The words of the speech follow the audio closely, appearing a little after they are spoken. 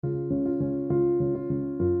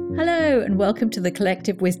Hello and welcome to the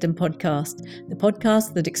Collective Wisdom Podcast, the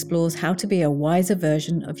podcast that explores how to be a wiser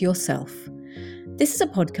version of yourself. This is a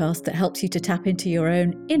podcast that helps you to tap into your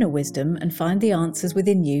own inner wisdom and find the answers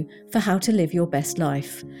within you for how to live your best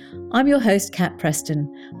life. I'm your host, Kat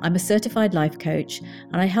Preston. I'm a certified life coach,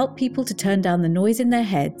 and I help people to turn down the noise in their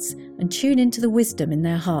heads and tune into the wisdom in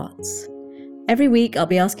their hearts. Every week, I'll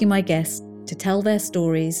be asking my guests to tell their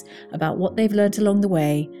stories about what they've learnt along the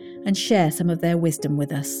way and share some of their wisdom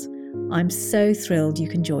with us. I'm so thrilled you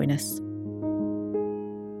can join us.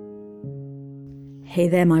 Hey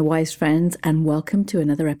there, my wise friends, and welcome to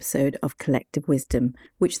another episode of Collective Wisdom,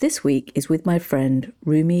 which this week is with my friend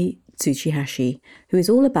Rumi Tscuchihashi, who is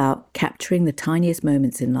all about capturing the tiniest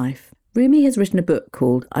moments in life. Rumi has written a book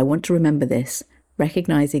called I Want to Remember This,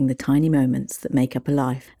 Recognizing the Tiny Moments That Make Up a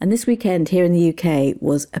Life. And this weekend here in the UK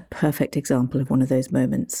was a perfect example of one of those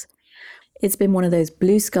moments. It's been one of those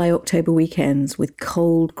blue sky October weekends with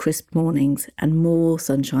cold, crisp mornings and more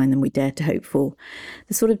sunshine than we dared to hope for.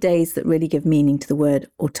 The sort of days that really give meaning to the word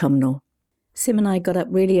autumnal. Sim and I got up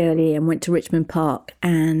really early and went to Richmond Park,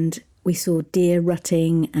 and we saw deer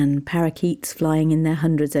rutting and parakeets flying in their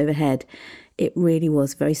hundreds overhead. It really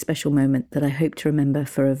was a very special moment that I hope to remember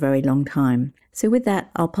for a very long time. So with that,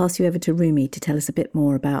 I'll pass you over to Rumi to tell us a bit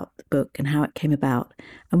more about the book and how it came about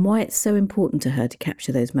and why it's so important to her to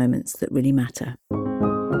capture those moments that really matter.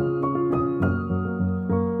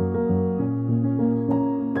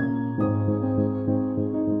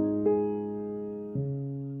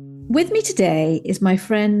 With me today is my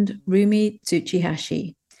friend Rumi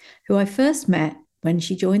Tscuchihashi, who I first met when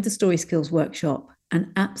she joined the Story Skills workshop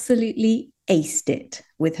and absolutely aced it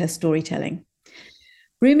with her storytelling.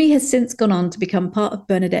 Rumi has since gone on to become part of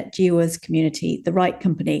Bernadette Jiwa's community, The Right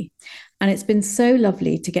Company, and it's been so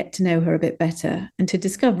lovely to get to know her a bit better and to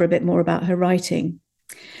discover a bit more about her writing.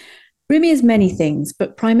 Rumi is many things,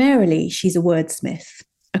 but primarily she's a wordsmith,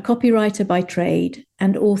 a copywriter by trade,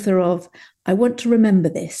 and author of I Want to Remember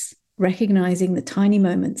This, Recognizing the Tiny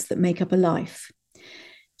Moments That Make Up a Life.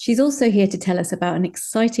 She's also here to tell us about an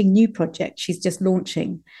exciting new project she's just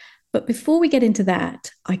launching. But before we get into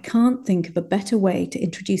that, I can't think of a better way to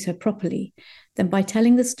introduce her properly than by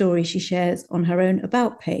telling the story she shares on her own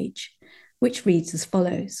About page, which reads as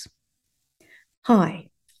follows. Hi,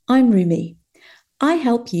 I'm Rumi. I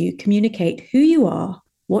help you communicate who you are,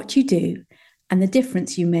 what you do, and the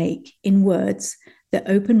difference you make in words that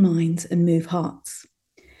open minds and move hearts.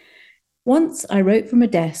 Once I wrote from a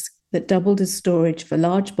desk that doubled as storage for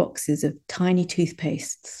large boxes of tiny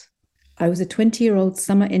toothpastes. I was a 20-year-old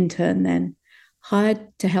summer intern then, hired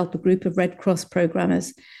to help a group of Red Cross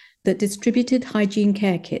programmers that distributed hygiene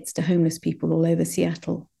care kits to homeless people all over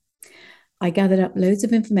Seattle. I gathered up loads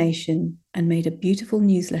of information and made a beautiful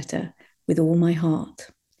newsletter with all my heart.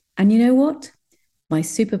 And you know what? My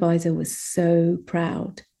supervisor was so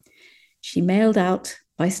proud. She mailed out,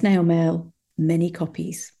 by snail mail, many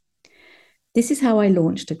copies. This is how I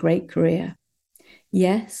launched a great career.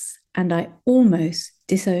 Yes, and I almost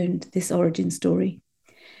disowned this origin story.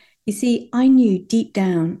 You see, I knew deep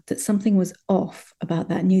down that something was off about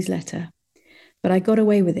that newsletter, but I got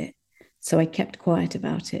away with it, so I kept quiet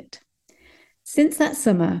about it. Since that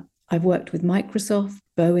summer, I've worked with Microsoft,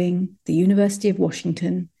 Boeing, the University of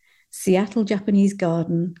Washington, Seattle Japanese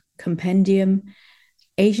Garden, Compendium,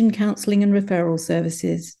 Asian Counseling and Referral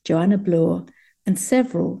Services, Joanna Bloor, and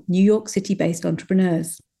several New York City-based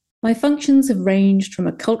entrepreneurs. My functions have ranged from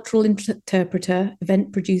a cultural interpreter,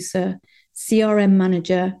 event producer, CRM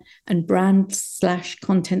manager, and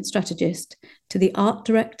brand/content strategist to the art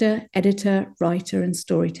director, editor, writer, and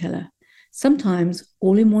storyteller, sometimes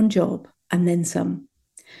all in one job and then some.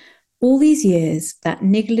 All these years, that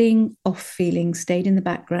niggling off feeling stayed in the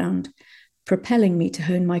background, propelling me to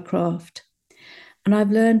hone my craft. And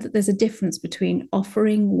I've learned that there's a difference between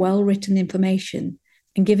offering well-written information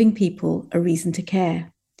and giving people a reason to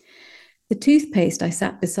care. The toothpaste I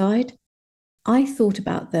sat beside, I thought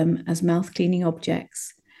about them as mouth-cleaning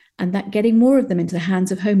objects, and that getting more of them into the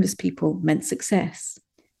hands of homeless people meant success,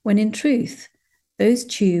 when in truth, those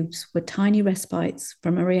tubes were tiny respites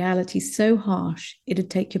from a reality so harsh it'd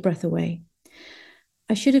take your breath away.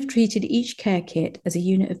 I should have treated each care kit as a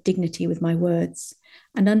unit of dignity with my words,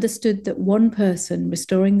 and understood that one person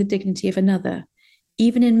restoring the dignity of another,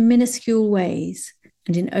 even in minuscule ways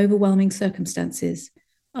and in overwhelming circumstances,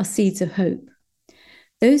 are seeds of hope.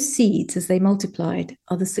 Those seeds, as they multiplied,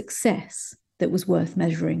 are the success that was worth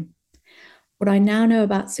measuring. What I now know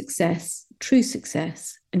about success, true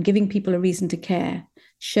success, and giving people a reason to care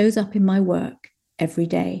shows up in my work every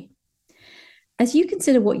day. As you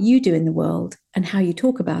consider what you do in the world and how you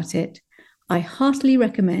talk about it, I heartily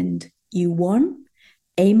recommend you 1.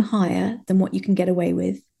 aim higher than what you can get away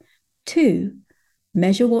with. 2,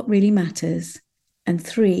 measure what really matters. And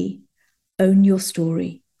 3, own your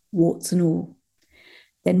story, warts and all.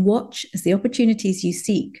 Then watch as the opportunities you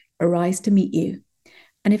seek arise to meet you.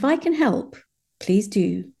 And if I can help, please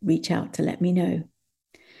do reach out to let me know.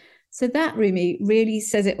 So that, Rumi, really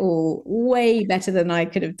says it all way better than I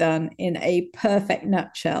could have done in a perfect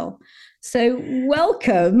nutshell. So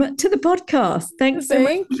welcome to the podcast. Thanks so much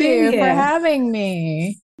for being Thank you for here. having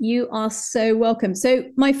me. You are so welcome. So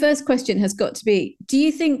my first question has got to be, do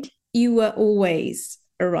you think you were always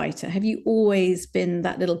a writer? Have you always been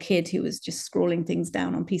that little kid who was just scrawling things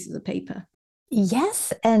down on pieces of paper?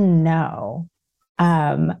 Yes and no.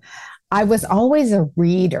 I was always a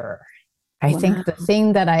reader. I think the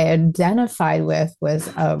thing that I identified with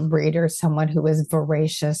was a reader, someone who was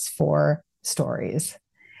voracious for stories.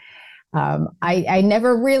 I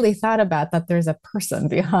never really thought about that there's a person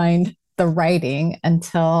behind the writing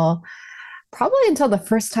until the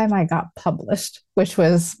first time I got published, which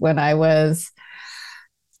was when I was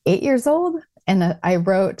 8 years old. And I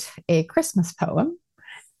wrote a Christmas poem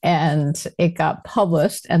and it got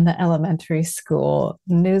published in the elementary school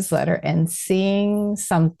newsletter, and seeing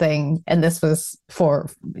something, and this was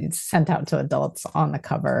sent out to adults on the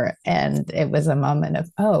cover, and it was a moment of,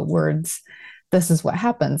 oh, words, this is what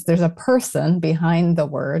happens. There's a person behind the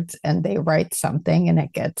words and they write something and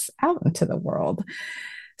it gets out into the world.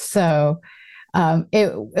 So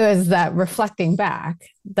it was that reflecting back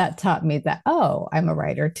that taught me that, oh, I'm a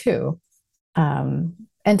writer too.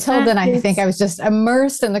 Until then, I think I was just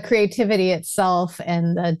immersed in the creativity itself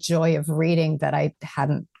and the joy of reading that I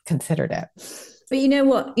hadn't considered it. But you know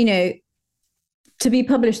what? To be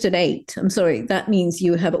published at 8, I'm sorry, that means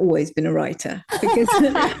you have always been a writer. Because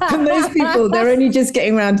for most people, they're only just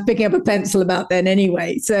getting around to picking up a pencil about then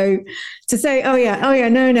anyway. So to say, no,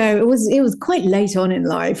 it was quite late on in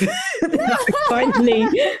life that I finally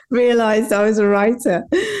realized I was a writer.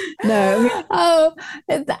 No.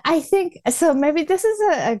 I think so. Maybe this is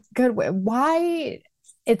a good way. Why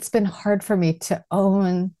it's been hard for me to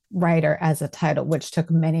own writer as a title, which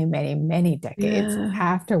took many, many, many decades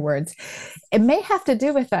afterwards. It may have to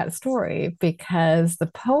do with that story, because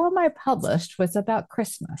the poem I published was about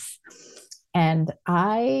Christmas. And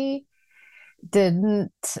I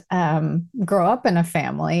didn't grow up in a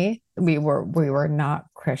family. We were not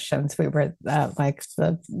Christians. We were like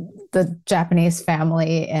the Japanese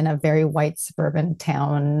family in a very white suburban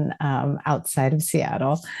town outside of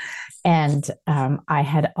Seattle. And I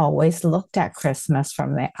had always looked at Christmas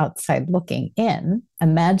from the outside looking in,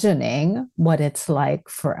 imagining what it's like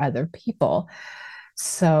for other people.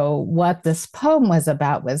 So what this poem was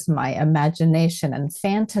about was my imagination and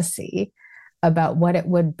fantasy about what it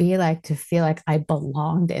would be like to feel like I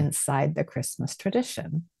belonged inside the Christmas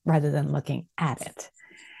tradition rather than looking at it.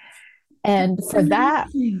 And for that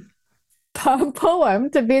poem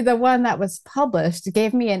to be the one that was published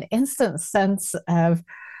gave me an instant sense of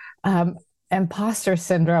imposter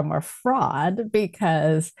syndrome or fraud,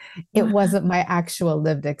 because it wasn't my actual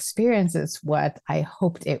lived experience. It's what I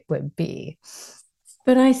hoped it would be.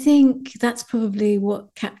 But I think that's probably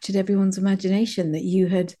what captured everyone's imagination, that you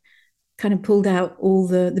had kind of pulled out all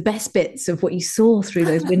the best bits of what you saw through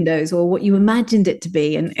those windows, or what you imagined it to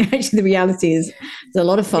be. And actually the reality is there's a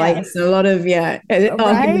lot of fights, and a lot of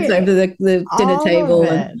arguments over the dinner table.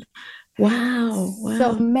 And wow.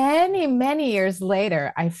 So many years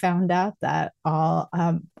later, I found out that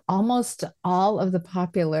almost all of the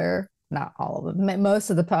popular, not all of them,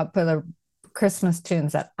 most of the popular Christmas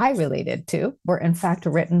tunes that I related to were in fact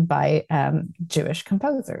written by Jewish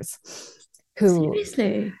composers.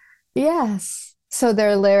 Seriously? Yes. So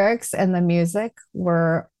their lyrics and the music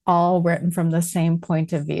were all written from the same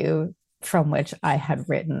point of view from which I had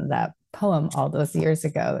written that poem all those years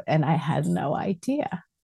ago, and I had no idea.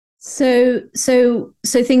 So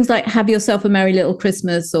things like "Have Yourself a Merry Little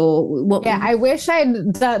Christmas" or what? Yeah, I wish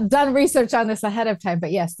I'd done research on this ahead of time,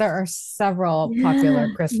 but yes, there are several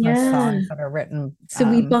popular Christmas songs that are written. So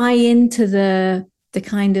we buy into the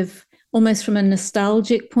kind of, almost from a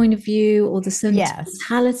nostalgic point of view, or the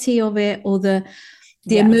sentimentality of it, or the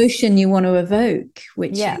emotion you want to evoke,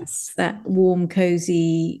 which is that warm,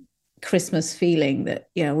 cozy Christmas feeling that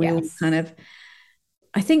we all kind of.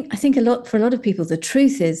 I think for a lot of people, the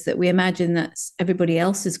truth is that we imagine that's everybody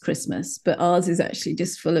else's Christmas, but ours is actually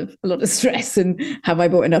just full of a lot of stress and have I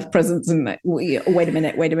bought enough presents, and like, wait a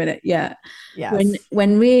minute, yeah. Yes.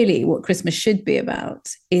 When really what Christmas should be about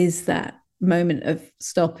is that moment of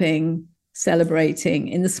stopping, celebrating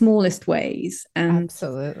in the smallest ways. And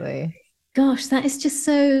absolutely, gosh, that is just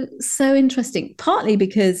so interesting. Partly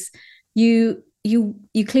because you you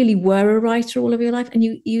clearly were a writer all of your life, and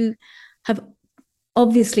you have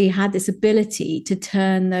obviously had this ability to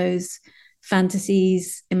turn those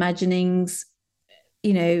fantasies, imaginings,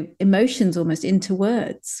 emotions almost into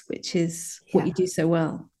words, which is what you Yeah. do so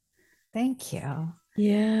well. Thank you.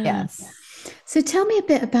 Yeah. Yes. So tell me a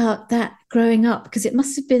bit about that growing up, because it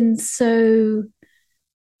must have been so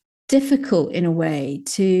difficult in a way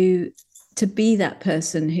to be that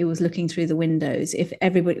person who was looking through the windows. If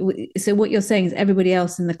everybody, so what you're saying is everybody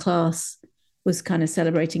else in the class was kind of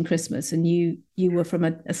celebrating Christmas, and you were from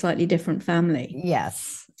a slightly different family.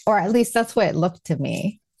 Yes. Or at least that's what it looked to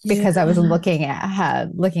me Yeah. because I was looking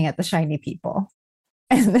at the shiny people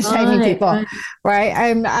and the shiny Right, people, right.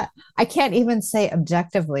 right? I can't even say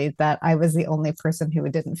objectively that I was the only person who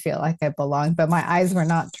didn't feel like I belonged, but my eyes were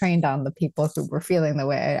not trained on the people who were feeling the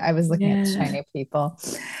way I was looking at the Yeah. shiny people.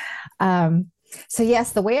 Um, so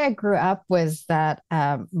yes, the way I grew up was that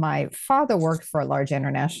my father worked for a large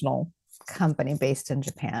international company based in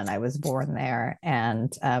Japan. I was born there,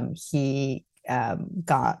 and he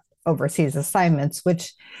got overseas assignments,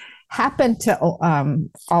 which happened to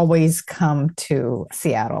always come to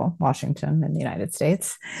Seattle, Washington, in the United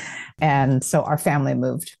States. And so our family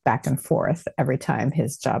moved back and forth every time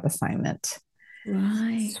his job assignment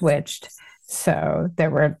Right. switched. So there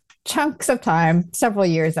were chunks of time, several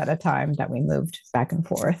years at a time, that we moved back and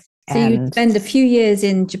forth. So you'd And spend a few years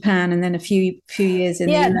in Japan and then a few years in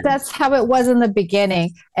the yeah, US. that's how it was in the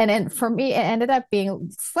beginning. And for me, it ended up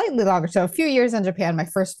being slightly longer. So a few years in Japan, my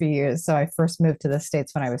first few years. So I first moved to the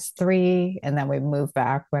States when I was 3, and then we moved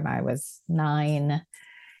back when I was 9.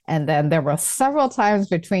 And then there were several times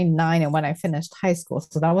between 9 and when I finished high school.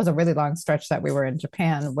 So that was a really long stretch that we were in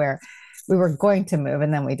Japan where we were going to move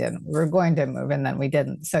and then we didn't. We were going to move and then we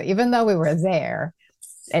didn't. So even though we were there,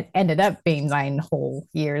 it ended up being 9 whole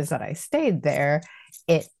years that I stayed there.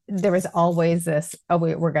 There was always this, oh,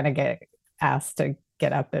 we're going to get asked to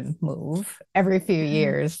get up and move every few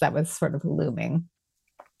years. That was sort of looming.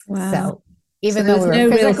 Wow. So So even there though was we were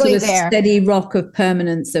no real sort physically of there, steady rock of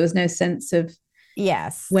permanence. There was no sense of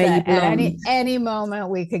yes, where you at belonged. any moment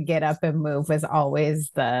we could get up and move was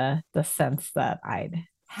always the sense that I'd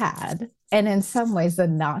had. And in some ways, the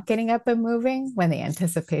not getting up and moving when the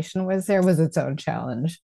anticipation was there was its own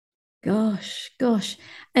challenge. Gosh, gosh.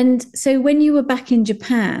 And so when you were back in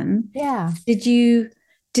Japan, Yeah. did you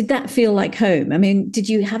did that feel like home? I mean, did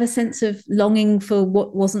you have a sense of longing for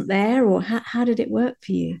what wasn't there, or how did it work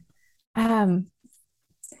for you? Um,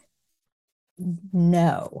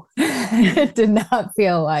 no, it did not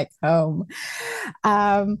feel like home.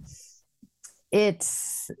 Um,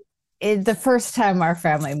 it's the first time our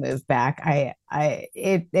family moved back.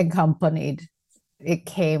 It accompanied. It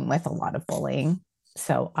came with a lot of bullying,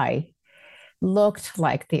 so I looked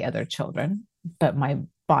like the other children, but my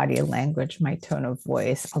body language, my tone of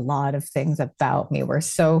voice, a lot of things about me were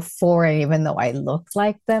so foreign, even though I looked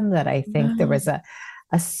like them, that I think there was a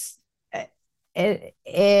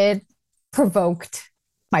it provoked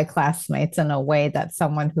my classmates in a way that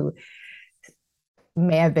someone who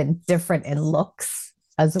may have been different in looks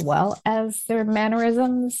as well as their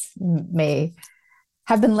mannerisms may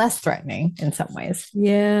have been less threatening in some ways.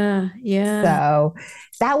 Yeah, yeah. So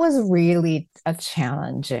that was really a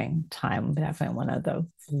challenging time, definitely one of the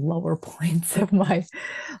lower points of my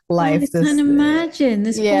Oh, I life. can This, imagine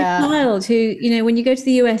this poor yeah, child who, when you go to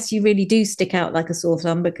the US, you really do stick out like a sore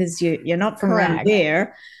thumb because you're not from around correct.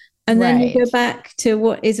 here. And then you Right. go back to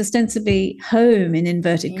what is ostensibly home in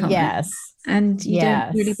inverted commas, Yes. and you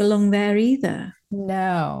don't really Yes. belong there either.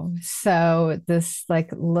 No. So this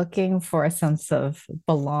like looking for a sense of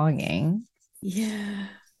belonging Yeah.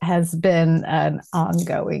 has been an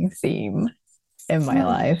ongoing theme in my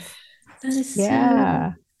life. Gosh, that is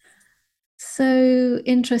Yeah. so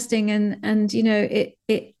interesting, and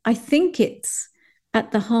it I think it's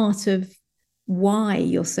at the heart of why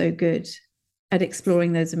you're so good at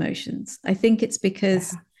exploring those emotions. I think it's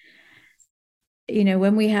because Yeah.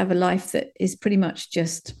 when we have a life that is pretty much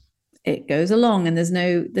just it goes along and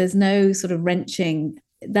there's no sort of wrenching,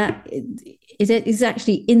 that it is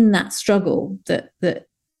actually in that struggle that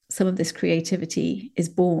some of this creativity is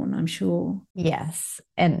born, I'm sure. Yes.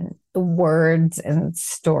 And words and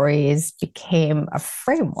stories became a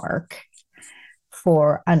framework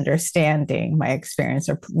for understanding my experience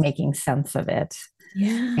or making sense of it.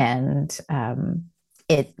 Yeah. And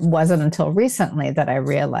it wasn't until recently that I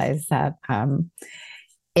realized that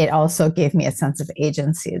it also gave me a sense of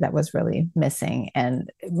agency that was really missing. And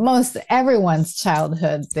most everyone's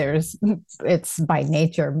childhood, it's by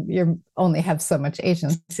nature, you only have so much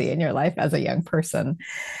agency in your life as a young person.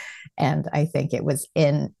 And I think it was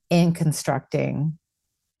in constructing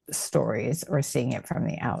stories or seeing it from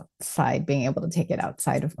the outside, being able to take it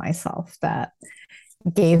outside of myself, that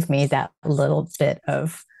gave me that little bit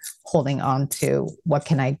of holding on to what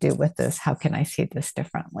can I do with this? How can I see this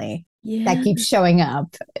differently? That Yeah. keeps showing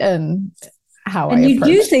up in how I And you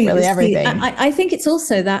do approach think, really see, everything. I think it's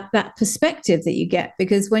also that perspective that you get,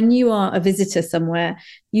 because when you are a visitor somewhere,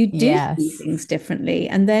 you do see Yes. things differently,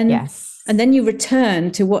 and Yes. then you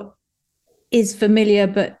return to what is familiar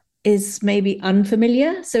but is maybe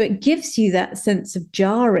unfamiliar. So it gives you that sense of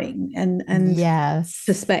jarring and Yes.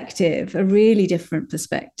 perspective, a really different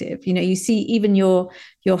perspective. You know, you see even your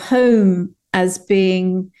home as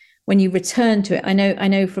being, when you return to it. I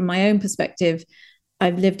know from my own perspective,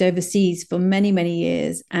 I've lived overseas for many, many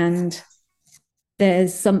years, and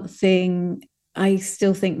there's something I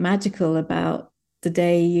still think magical about the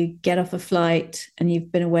day you get off a flight and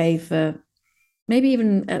you've been away for maybe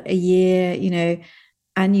even a year, you know,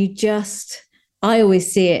 and you just, I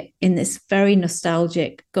always see it in this very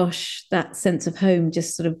nostalgic, gosh, that sense of home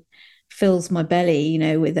just sort of fills my belly, you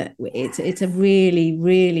know, with it. It's a really,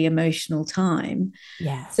 really emotional time. So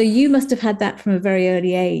Yes. you must have had that from a very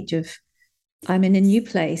early age of, I'm in a new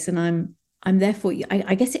place and I'm therefore,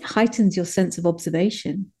 I guess it heightens your sense of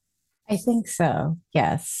observation. I think so.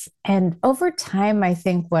 Yes. And over time, I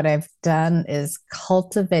think what I've done is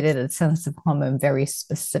cultivated a sense of home in very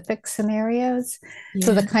specific scenarios.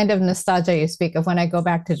 So the Yeah. kind of nostalgia you speak of, when I go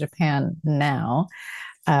back to Japan now,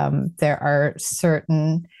 there are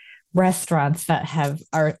certain restaurants that have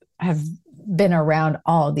been around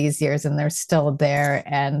all these years, and they're still there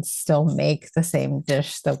and still make the same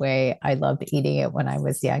dish the way I loved eating it when I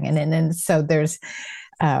was young. And so there's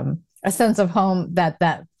a sense of home,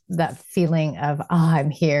 that feeling of, I'm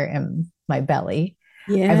here in my belly.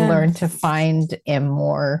 I've Yeah. learned to find in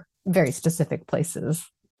more very specific places,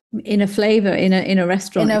 In a flavor, in a in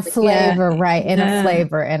restaurant. a Yeah. flavor, right? In a Yeah.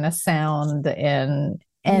 flavor, in a sound, in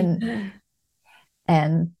Yeah.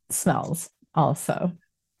 and smells also.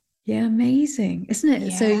 Yeah, amazing, isn't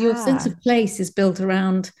it? So your sense Yeah. of place is built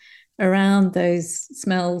around those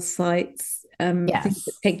smells, sights, things that Yes.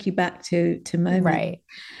 take you back to moments, Right.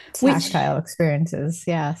 which Tactile experiences.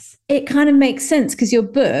 Yes. it kind of makes sense because your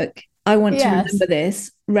book, I want to Yes. remember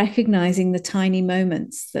this, recognizing the tiny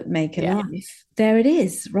moments that make a Yeah. life. There it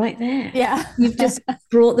is, right there. Yeah. You've just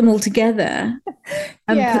brought them all together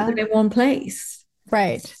and put them Yeah. in one place.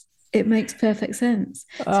 Right. It makes perfect sense.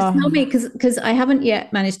 So tell Oh, me, because I haven't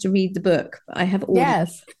yet managed to read the book, but I have audio.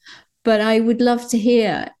 yes. But I would love to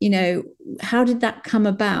hear, you know, how did that come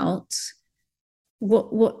about?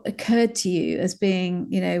 What occurred to you as being,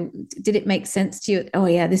 you know, did it make sense to you? Oh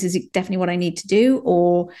yeah, this is definitely what I need to do,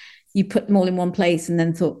 or you put them all in one place and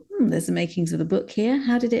then thought, there's the makings of a book here.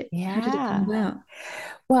 How did it come Yeah. about?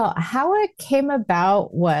 Well, how it came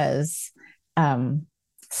about was um,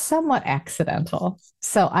 somewhat accidental.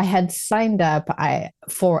 So I had signed up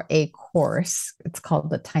for a course. It's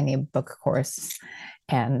called the Tiny Book Course,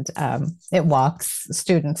 and it walks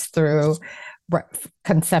students through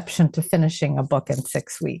conception to finishing a book in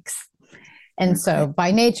 6 weeks. And Okay. so,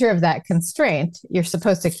 by nature of that constraint, you're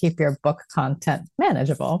supposed to keep your book content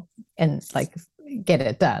manageable and like get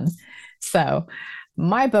it done. So,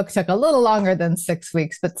 my book took a little longer than 6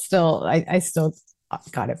 weeks, but still, I still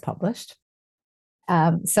got it published.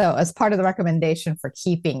 So, as part of the recommendation for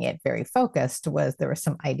keeping it very focused, was there were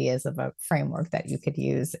some ideas of a framework that you could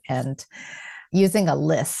use, and using a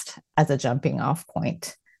list as a jumping off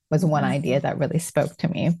point was one idea that really spoke to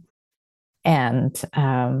me. And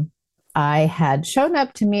I had shown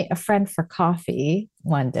up to meet a friend for coffee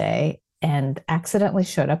one day and accidentally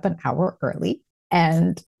showed up an hour early.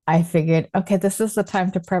 And I figured, okay, this is the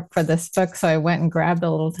time to prep for this book. So I went and grabbed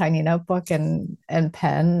a little tiny notebook and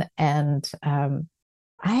pen. And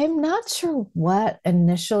I'm not sure what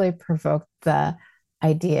initially provoked the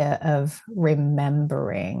idea of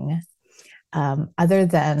remembering, other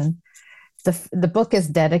than the book is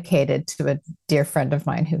dedicated to a dear friend of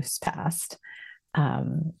mine who's passed.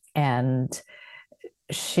 And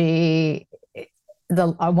she, the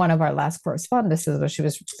one of our last correspondences was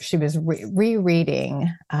she was rereading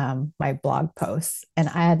my blog posts,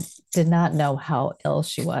 and did not know how ill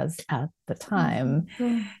she was at the time,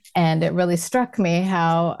 Oh, and it really struck me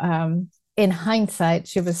how, in hindsight,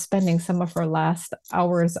 she was spending some of her last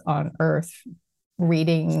hours on Earth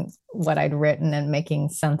reading what I'd written and making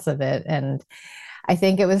sense of it. And I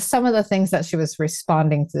think it was some of the things that she was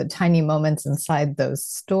responding to, the tiny moments inside those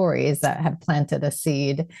stories that had planted a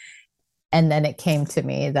seed. And then it came to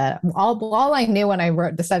me that all I knew when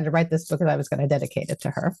I decided to write this book is I was going to dedicate it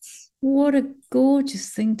to her. what a gorgeous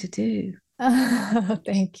thing to do.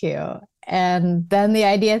 Thank you. And then the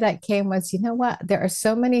idea that came was, you know what? There are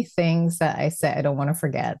so many things that I say I don't want to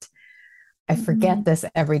forget. I forget this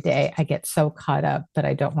every day. I get so caught up, but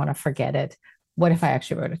I don't want to forget it. What if I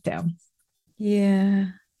actually wrote it down? Yeah.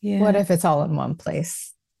 What Yeah. if it's all in one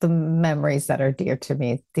place? The memories that are dear to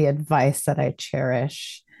me, the advice that I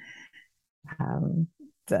cherish, um,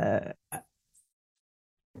 the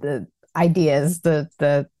the ideas,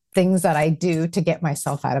 the things that I do to get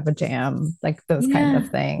myself out of a jam, like those kind Yeah. of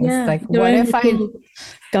things. Yeah. Like, Your what own if I, little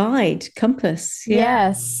guide, compass. Yeah.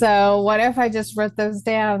 yes, so what if I just wrote those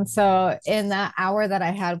down? So, in that hour that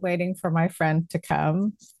I had waiting for my friend to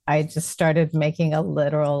come, I just started making a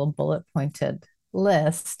literal bullet pointed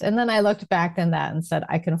list. And then I looked back in that and said,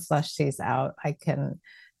 I can flush these out. I can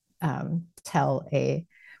tell a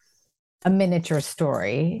miniature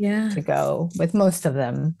story Yeah. to go with most of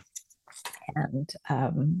them,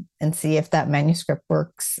 and see if that manuscript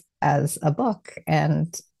works as a book.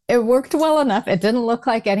 And it worked well enough. It didn't look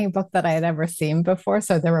like any book that I had ever seen before.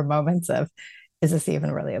 So there were moments of, is this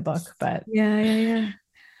even really a book? But Yeah. Yeah. Yeah.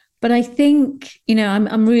 But I think,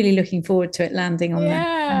 I'm really looking forward to it landing on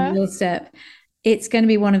yeah. your step. It's going to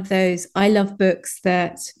be one of those. I love books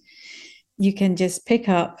that you can just pick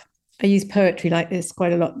up. I use poetry like this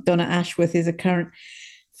quite a lot. Donna Ashworth is a current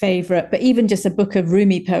favorite, but even just a book of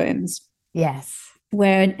Rumi poems Yes.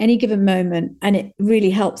 where in any given moment, and it really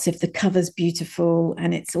helps if the cover's beautiful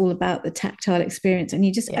and it's all about the tactile experience, and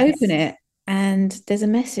you just open Yes. it and there's a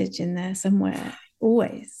message in there somewhere,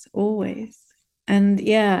 always, always. And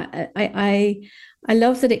yeah, I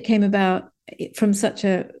love that it came about from such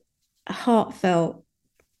a heartfelt,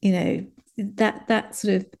 you know, that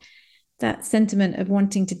sort of that sentiment of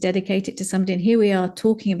wanting to dedicate it to somebody. And here we are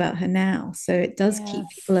talking about her now. So it does keep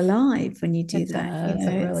Yes. people alive when you do It that. does.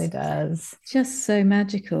 It really It's does. just so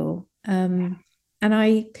magical. And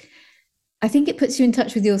I think it puts you in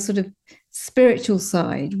touch with your sort of spiritual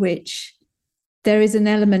side, which there is an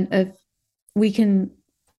element of we can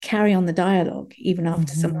carry on the dialogue even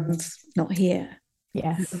after someone's not here.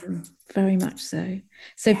 Yes. Very much so.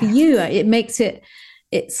 So for Yes. you, it makes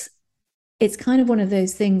it's it's kind of one of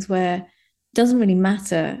those things where it doesn't really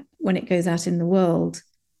matter when it goes out in the world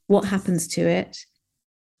what happens to it.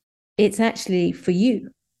 It's actually for you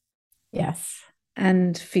Yes.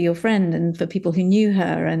 and for your friend and for people who knew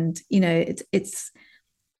her. And it's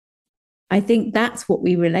I think that's what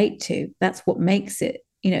we relate to. That's what makes it,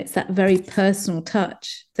 it's that very personal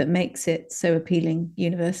touch that makes it so appealing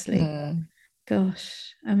universally. Mm.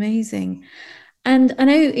 Gosh, amazing. And I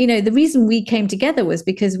know, the reason we came together was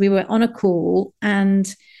because we were on a call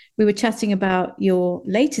and we were chatting about your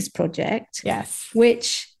latest project, Yes.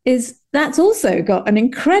 that's also got an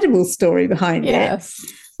incredible story behind it, Yes.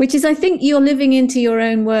 which is, I think you're living into your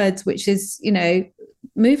own words, which is,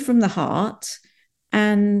 move from the heart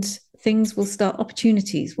and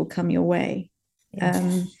opportunities will come your way.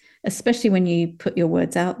 Yes. Especially when you put your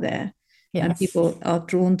words out there and Yes. people are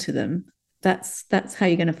drawn to them. That's how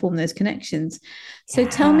you're going to form those connections. So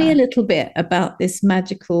tell me a Yeah. little bit about this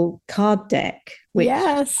magical card deck, which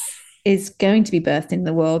Yes. is going to be birthed in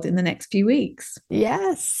the world in the next few weeks.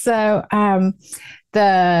 Yes. So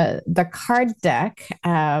the card deck,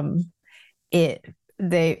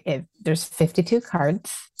 there's 52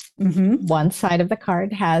 cards. Mm-hmm. One side of the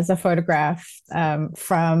card has a photograph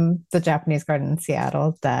from the Japanese garden in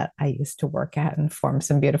Seattle that I used to work at and form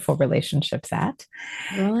some beautiful relationships at.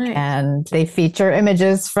 Right. And they feature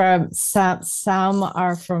images from some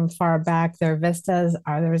are from far back. Their vistas,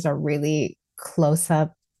 others are really close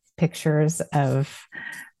up pictures of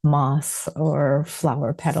moss or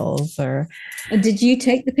flower petals. Or And did you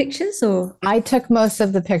take the pictures or? I took most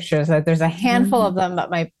of the pictures. There's a handful of Mm-hmm. them that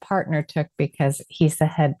my partner took because he's the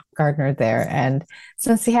head gardener there. And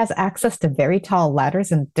since he has access to very tall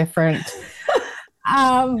ladders and different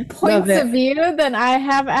Love points of it. view than I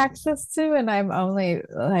have access to, and I'm only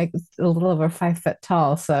like a little over 5 foot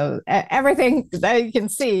tall. So everything that you can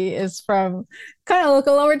see is from kind of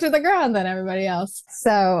looking lower to the ground than everybody else.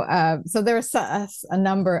 So there was a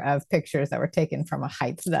number of pictures that were taken from a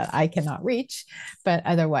height that I cannot reach, but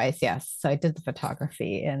otherwise, yes. So I did the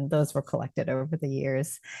photography, and those were collected over the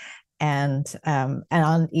years. And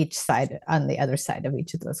on each side, on the other side of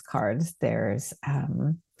each of those cards, there's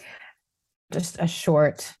just a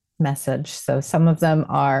short message. So some of them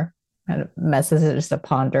are kind of messages to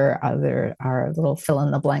ponder, other are little fill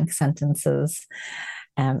in the blank sentences.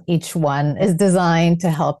 Each one is designed to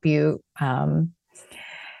help you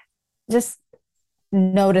just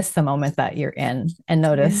notice the moment that you're in and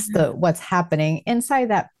notice what's happening inside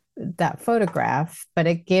that photograph, but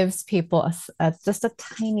it gives people just a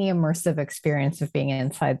tiny immersive experience of being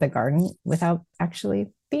inside the garden without actually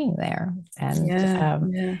being there. And Yeah,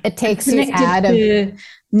 yeah. it And takes you connected out of, to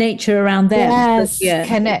nature around them. But yes, yeah, it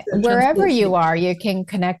connect sort of wherever transports you you. are, you can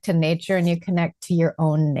connect to nature and you connect to your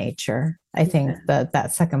own nature. I think Yeah. that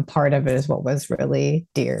that second part of it is what was really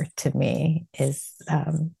dear to me, is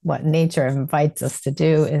what nature invites us to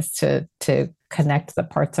do is to connect the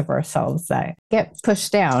parts of ourselves that get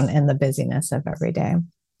pushed down in the busyness of every day.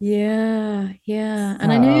 Yeah, yeah.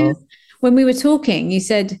 And I know So when we were talking, you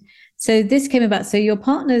said, so this came about. So your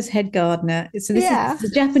partner's head gardener. So this is yeah. the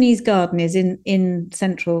Japanese garden is in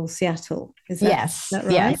central Seattle. Is Yes, that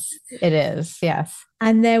right? yes, it is. Yes.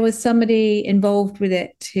 And there was somebody involved with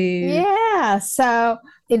it to, Yeah. So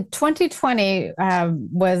in 2020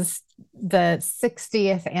 was the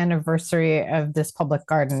 60th anniversary of this public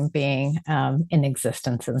garden being in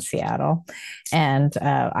existence in Seattle. And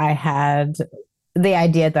I had the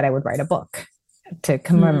idea that I would write a book to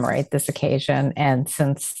commemorate this occasion. And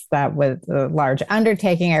since that was a large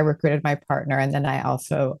undertaking, I recruited my partner, and then I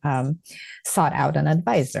also sought out an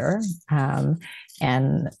advisor.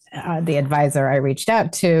 And the advisor I reached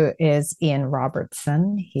out to is Ian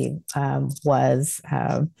Robertson. He was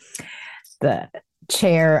the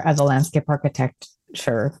chair of the landscape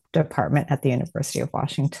architecture department at the University of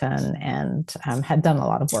Washington, and had done a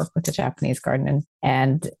lot of work with the Japanese garden.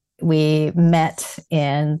 And we met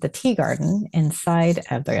in the tea garden inside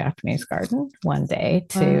of the Japanese garden one day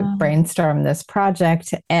to wow. brainstorm this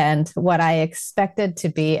project. And what I expected to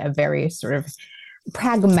be a very sort of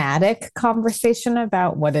pragmatic conversation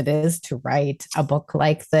about what it is to write a book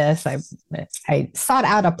like this. I sought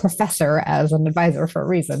out a professor as an advisor for a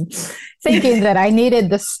reason, thinking that I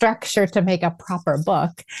needed the structure to make a proper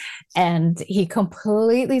book. And he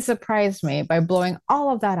completely surprised me by blowing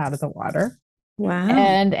all of that out of the water Wow.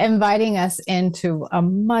 and inviting us into a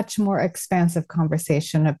much more expansive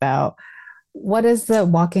conversation about what is the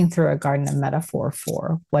walking through a garden a metaphor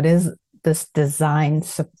for? What is this design?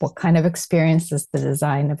 What kind of experience is the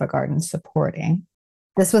design of a garden supporting?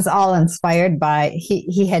 This was all inspired by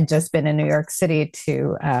he had just been in New York City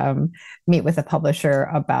to meet with a publisher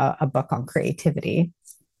about a book on creativity,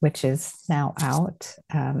 which is now out.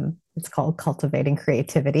 It's called Cultivating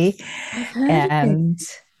Creativity, I've heard of and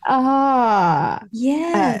it. ah, uh,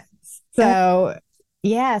 Yes. Uh, so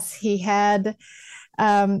yes, he had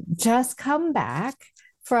just come back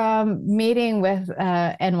from meeting with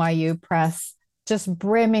NYU Press, just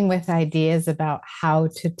brimming with ideas about how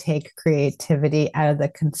to take creativity out of the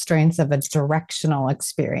constraints of a directional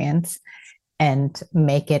experience and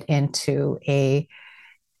make it into a,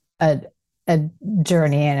 a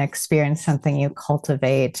journey and experience, something you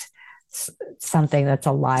cultivate, something that's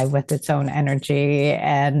alive with its own energy.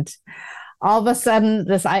 And all of a sudden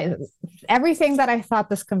everything that I thought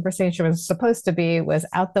this conversation was supposed to be was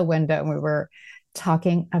out the window, and we were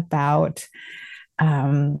talking about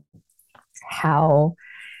how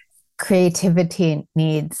creativity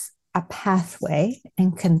needs a pathway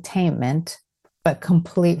and containment, but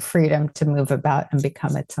complete freedom to move about and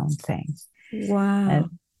become its own thing. wow. And,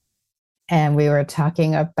 and we were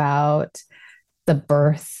talking about the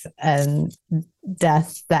birth and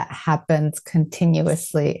death that happens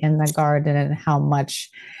continuously in the garden, and how much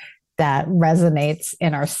that resonates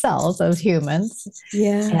in ourselves as humans,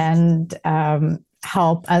 Yeah. and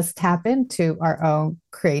help us tap into our own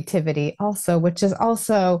creativity also, which is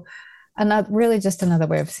also another, really just another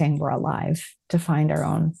way of saying we're alive, to find our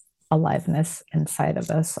own aliveness inside of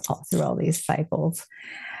us all through all these cycles.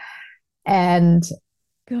 And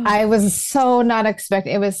God. I was so not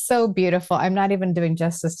expecting. It was so beautiful. I'm not even doing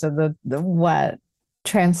justice to the what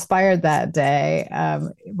transpired that day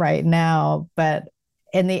right now. But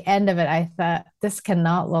in the end of it, I thought this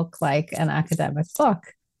cannot look like an academic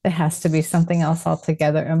book. It has to be something else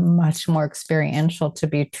altogether and much more experiential to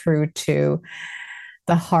be true to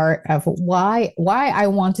the heart of why I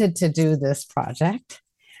wanted to do this project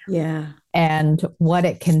Yeah. and what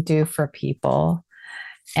it can do for people.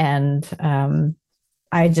 And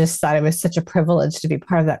I just thought it was such a privilege to be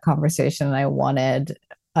part of that conversation. And I wanted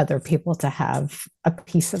other people to have a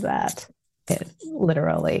piece of that,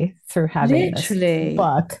 literally, through having this Literally.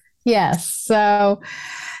 book. Yes. So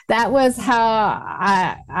that was how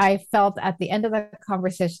I felt at the end of the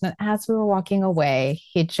conversation. And as we were walking away,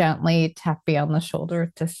 he gently tapped me on the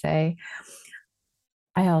shoulder to say,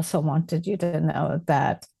 I also wanted you to know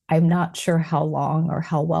that I'm not sure how long or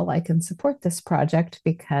how well I can support this project,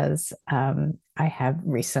 because I have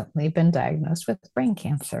recently been diagnosed with brain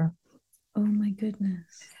cancer. Oh my goodness.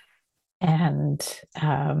 And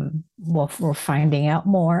we're finding out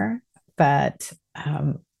more, but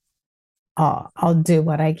I'll do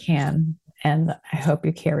what I can. And I hope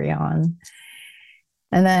you carry on.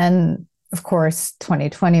 And then of course,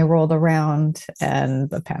 2020 rolled around and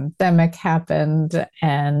the pandemic happened.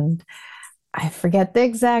 And I forget the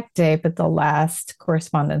exact date, but the last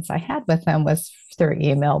correspondence I had with him was through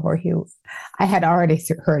email where I had already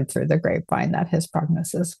heard through the grapevine that his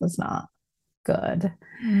prognosis was not good.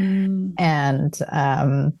 Mm.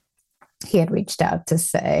 And he had reached out to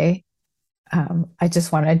say, I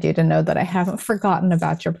just wanted you to know that I haven't forgotten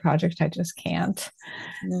about your project. I just can't.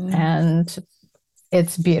 No. And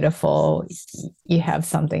it's beautiful. You have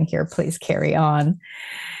something here. Please carry on.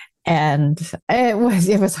 And it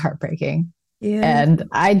was heartbreaking. Yeah. And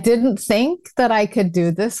I didn't think that I could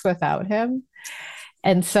do this without him.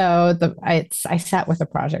 And so I sat with the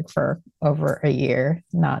project for over a year,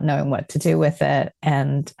 not knowing what to do with it.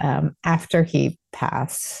 And after he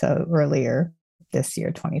passed, so earlier this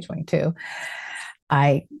year, 2022,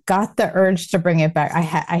 I got the urge to bring it back.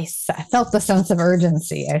 I felt the sense of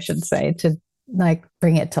urgency, I should say, to like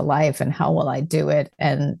bring it to life. And how will I do it?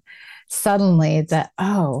 And suddenly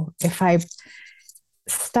if I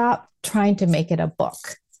stop trying to make it a book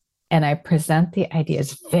and I present the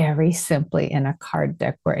ideas very simply in a card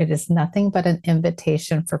deck where it is nothing but an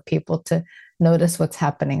invitation for people to notice what's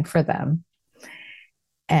happening for them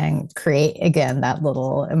and create again that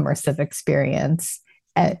little immersive experience.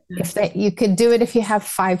 If that you could do it if you have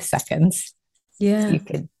 5 seconds, Yeah. you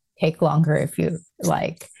could take longer if you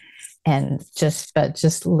like, and just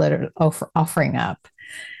literally offering up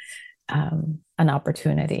an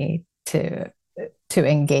opportunity to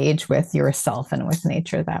engage with yourself and with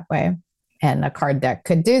nature that way. And a card deck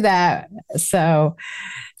could do that. So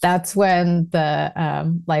that's when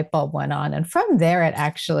the light bulb went on. And from there, it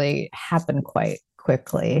actually happened quite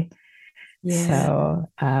quickly. Yeah. So,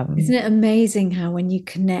 Isn't it amazing how when you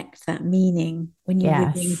connect that meaning, when you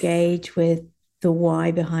really yes. engage with the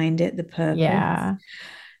why behind it, the purpose, Yeah.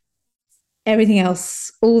 everything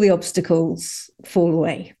else, all the obstacles fall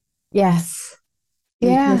away. Yes. You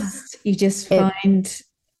Yeah. just It, find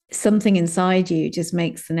something inside you just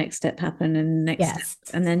makes the next step happen and the next step, yes.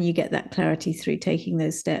 and then you get that clarity through taking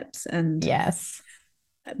those steps. And Yes.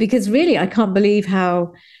 because really I can't believe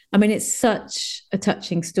how, I mean, it's such a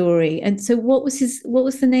touching story. And so what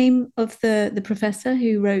was the name of the professor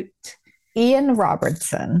who wrote? Ian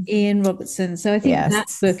Robertson. Ian Robertson. So I think that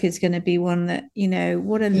Yes. book is going to be one that,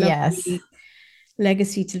 what a Yes. lovely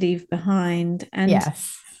legacy to leave behind. And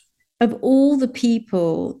Yes. of all the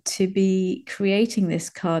people to be creating this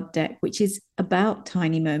card deck, which is about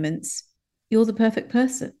tiny moments, you're the perfect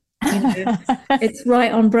person. It's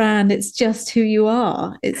right on brand. It's just who you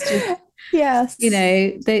are. It's just, Yes.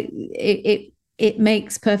 it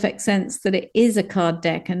makes perfect sense that it is a card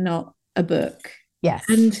deck and not a book. Yes.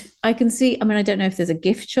 And I can see, I mean, I don't know if there's a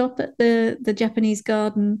gift shop at the Japanese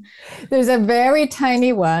garden. There's a very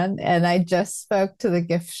tiny one, and I just spoke to the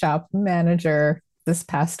gift shop manager this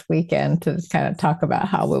past weekend to kind of talk about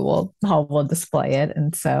how we'll display it.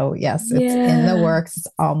 And so, yes, it's in the Yeah. works. It's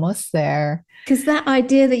almost there. Because that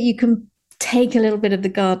idea that you can take a little bit of the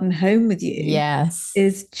garden home with you Yes.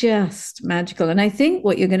 is just magical. And I think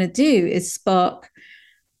what you're going to do is spark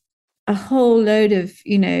a whole load of,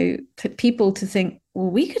 people to think,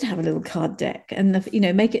 well, we could have a little card deck and,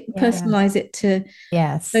 make it, Yeah. personalize it to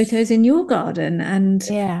Yes. photos in your garden.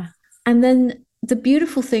 Yeah. And then the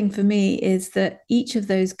beautiful thing for me is that each of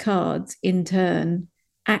those cards in turn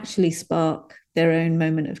actually spark their own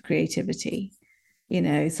moment of creativity.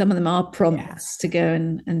 Some of them are Yeah. prompts to go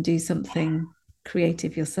and do something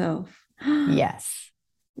creative yourself. Yes.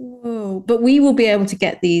 Whoa. But we will be able to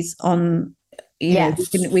get these on, we Yes.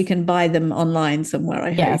 can buy them online somewhere, I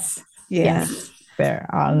hope. Yes. Yeah. Yes. They're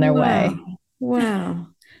on their way. Wow. Wow.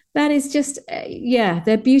 That is just, yeah,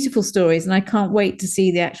 they're beautiful stories. And I can't wait to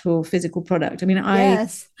see the actual physical product. I mean,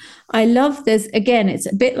 Yes. I love there's, again, it's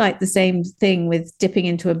a bit like the same thing with dipping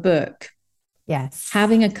into a book, Yes.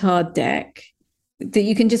 having a card deck that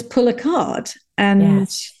you can just pull a card, and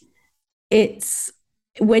Yes. it's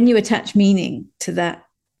when you attach meaning to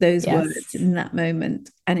those Yes. words in that moment,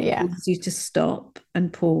 and it Yeah. allows you to stop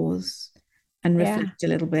and pause and Yeah. reflect a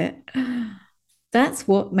little bit. That's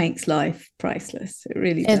what makes life priceless. It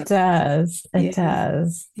really It does. does. It Yeah.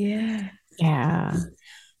 does. Yeah. Yeah.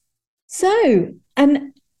 So,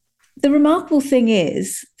 and the remarkable thing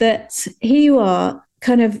is that here you are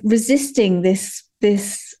kind of resisting this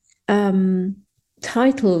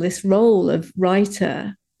title, this role of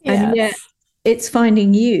writer, and yet Yes. it's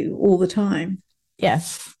finding you all the time.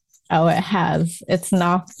 Yes. Oh, it has. It's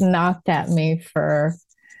knocked at me for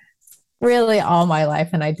really all my life,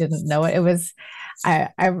 and I didn't know it. It was,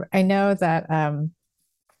 I know that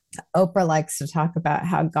Oprah likes to talk about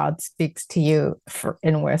how God speaks to you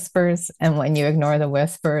in whispers, and when you ignore the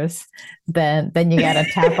whispers, then you get a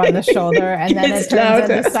tap on the shoulder, and then it It's turns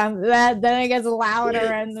louder. into some that then it gets louder,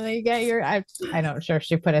 and then you get your. I'm not sure if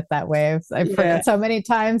she put it that way. I've heard Yeah. it so many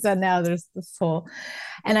times, and now there's this whole.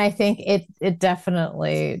 And I think it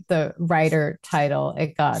definitely the writer title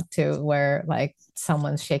it got to where like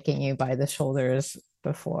someone's shaking you by the shoulders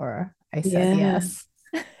before I said Yeah. yes.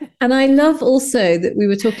 And I love also that we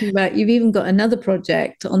were talking about you've even got another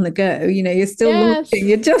project on the go. You know, you're still launching, Yes.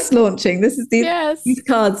 you're just launching. These Yes.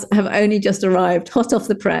 cards have only just arrived, hot off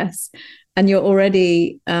the press, and you're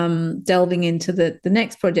already delving into the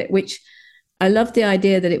next project, which I love the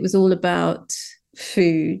idea that it was all about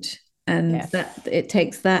food and Yes. that it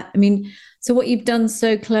takes that. I mean, so what you've done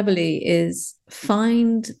so cleverly is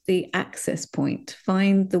find the access point,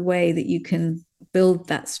 find the way that you can build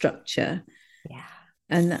that structure, Yeah.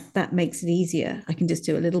 and that makes it easier. I can just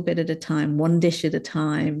do a little bit at a time, one dish at a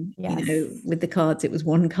time. You Yes. know, with the cards, it was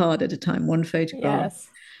one card at a time, one photograph. Yes.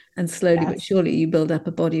 And slowly but Yes. surely you build up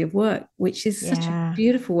a body of work, which is such a Yeah.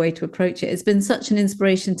 beautiful way to approach it. It's been such an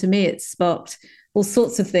inspiration to me. It's sparked all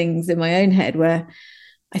sorts of things in my own head where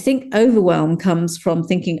I think overwhelm comes from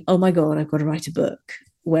thinking, oh my God, I've got to write a book.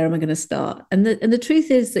 Where am I going to start? And the truth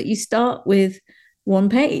is that you start with one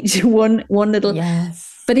page, one little,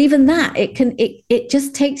 Yes. but even that it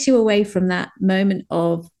just takes you away from that moment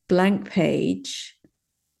of blank page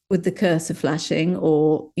with the cursor flashing,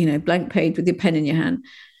 or you know, blank page with your pen in your hand,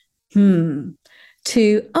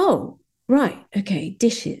 to oh right, okay,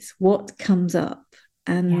 dishes, what comes up.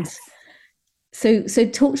 And Yes. so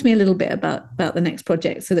talk to me a little bit about the next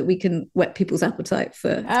project so that we can whet people's appetite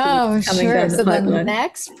for what's Oh, coming sure. down the So the pipeline.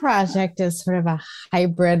 next project is sort of a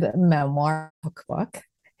hybrid memoir cookbook.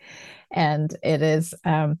 And it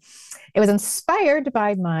was inspired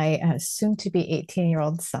by my soon to be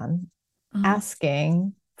 18-year-old son Oh,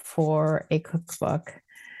 asking for a cookbook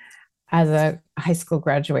as a high school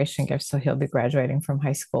graduation gift. So he'll be graduating from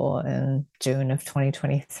high school in June of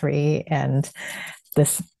 2023. And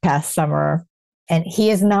this past summer, and he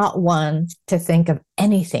is not one to think of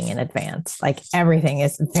anything in advance. Like everything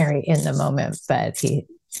is very in the moment. But he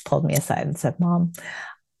pulled me aside and said, Mom,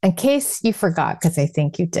 in case you forgot, because I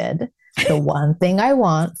think you did, the one thing I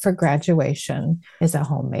want for graduation is a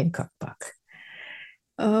homemade cookbook.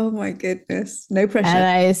 oh my goodness, no pressure. And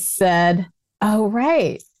I said, oh,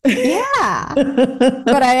 right. Yeah.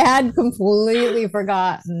 But I had completely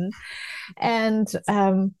forgotten. And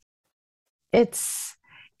it's,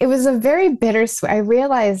 it was a very bittersweet. I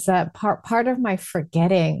realized that part of my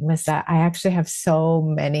forgetting was that I actually have so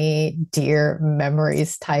many dear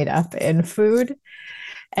memories tied up in food,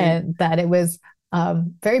 Yeah. and that it was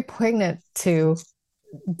very poignant to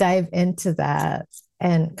dive into that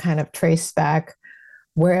and kind of trace back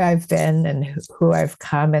where I've been and who I've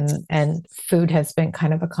come, and food has been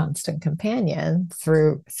kind of a constant companion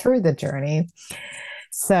through the journey.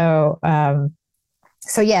 So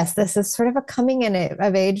so yes, this is sort of a coming in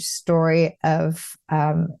of age story of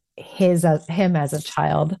him as a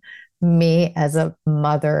child, me as a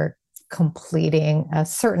mother completing a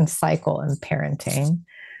certain cycle in parenting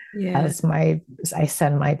Yeah. as I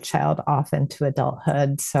send my child off into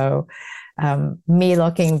adulthood. So me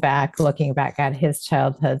looking back at his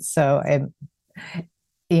childhood. So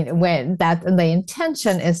you know, when that and the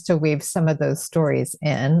intention is to weave some of those stories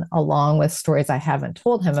in, along with stories I haven't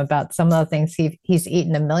told him about some of the things he's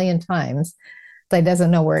eaten a million times that he doesn't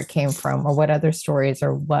know where it came from or what other stories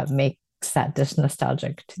or what makes that dish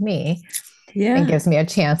nostalgic to me, and Yeah. gives me a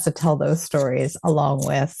chance to tell those stories along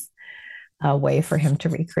with a way for him to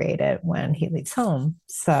recreate it when he leaves home.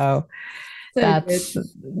 So So good.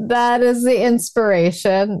 that is the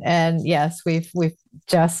inspiration. And yes, we've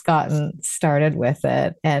just gotten started with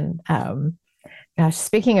it. And gosh,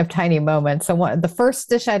 speaking of tiny moments, so the first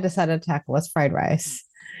dish I decided to tackle was fried rice.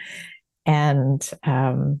 And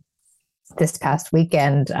this past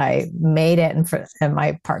weekend, I made it, and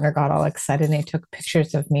my partner got all excited and he took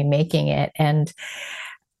pictures of me making it. And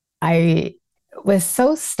I was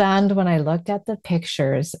so stunned when I looked at the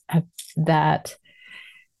pictures that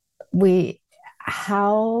we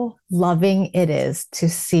how loving it is to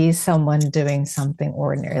see someone doing something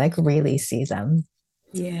ordinary, like really see them.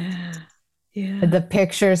 Yeah. Yeah. The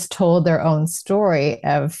pictures told their own story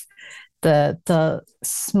of the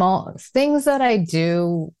small things that I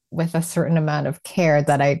do with a certain amount of care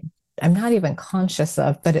that I'm not even conscious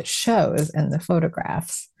of, but it shows in the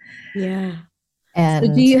photographs. Yeah. So do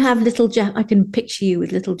And you have I can picture you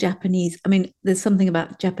with little Japanese. I mean, there's something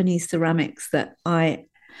about Japanese ceramics that I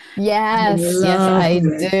Yes, yes, Love I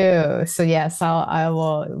those. do. So yes, I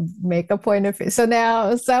will make a point of it. So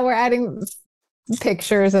we're adding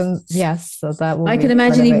pictures and yes, so that will I be can part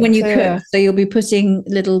imagine of even it when you cook, too. so you'll be putting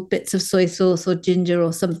little bits of soy sauce or ginger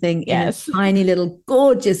or something in a Yes. tiny little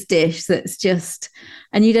gorgeous dish that's just,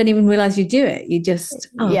 and you don't even realize you do it. You just,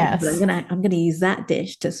 oh, Yes. I'm gonna use that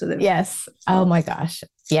dish to sort of, Yes. Oh oh, my gosh.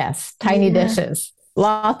 Yes. Tiny yeah, dishes.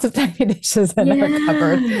 Lots of tiny dishes in our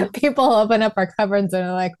cupboard. yeah. People open up our cupboards and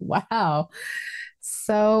are like, wow,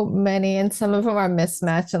 so many. And some of them are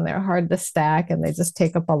mismatched and they're hard to stack and they just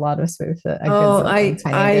take up a lot of space, a good Oh, zillion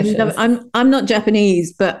tiny I love. dishes. I'm not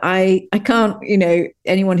Japanese, but I can't. You know,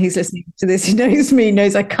 anyone who's listening to this who knows me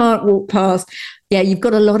knows I can't walk past. Yeah, you've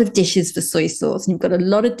got a lot of dishes for soy sauce, and you've got a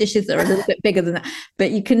lot of dishes that are a little bit bigger than that.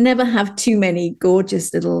 But you can never have too many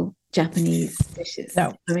gorgeous little Japanese dishes.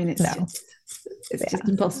 No, I mean, no, it's just yeah,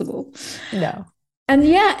 impossible. no. And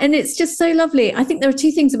yeah, and it's just so lovely. I think there are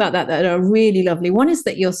two things about that that are really lovely. One is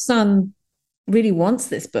that your son really wants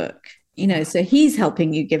this book, you know, so he's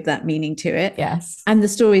helping you give that meaning to it. Yes. And the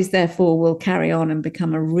stories, therefore, will carry on and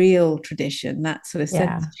become a real tradition, that sort of sense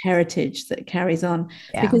Yeah. of heritage that carries on.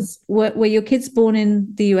 Yeah. Because were your kids born in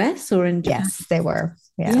the US or in Japan? Yes, they were.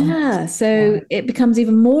 Yeah. Yeah. Yeah. So it becomes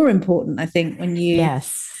even more important, I think,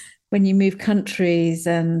 Yes. when you move countries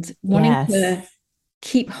and wanting Yes. to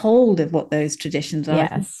keep hold of what those traditions are. I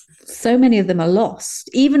think Yes. so many of them are lost,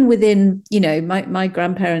 even within, you know, my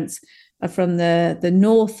grandparents are from the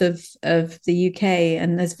north of the UK,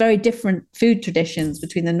 and there's very different food traditions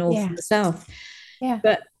between the north Yeah. and the south. Yeah.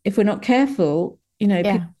 But if we're not careful, you know,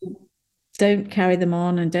 Yeah. people don't carry them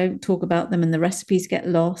on and don't talk about them, and the recipes get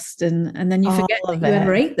lost, and then you All forget that of you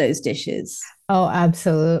ever it. ate those dishes. Oh,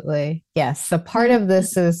 absolutely. Yes. So part Yeah. of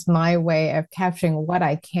this is my way of capturing what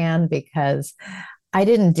I can because I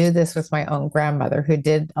didn't do this with my own grandmother, who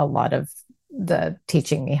did a lot of the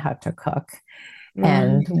teaching me how to cook.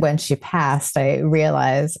 And Right. when she passed, I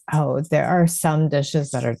realized, oh, there are some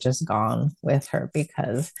dishes that are just gone with her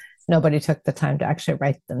because nobody took the time to actually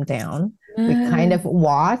write them down. We kind No, of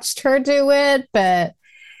watched her do it, but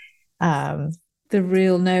um, the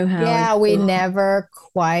real know-how is yeah, we gone. never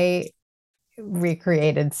quite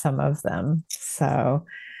recreated some of them. So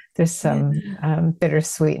there's some Yeah.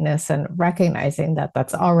 bittersweetness and recognizing that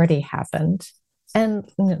that's already happened. And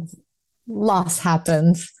loss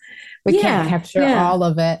happens. We can't Yeah, capture yeah. all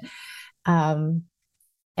of it. Um,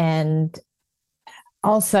 and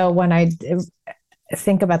also, when I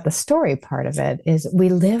think about the story part of it, is we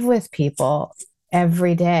live with people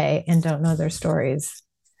every day and don't know their stories,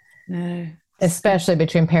 No. especially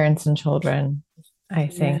between parents and children. I Yeah.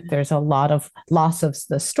 think there's a lot of loss of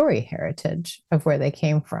the story heritage of where they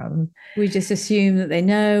came from. We just assume that they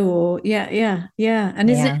know, or yeah, yeah, yeah. And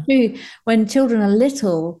isn't it Yeah. true when children are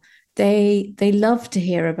little, they love to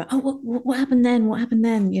hear about, oh, what happened then? What happened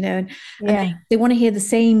then? You know, and Yeah. they want to hear the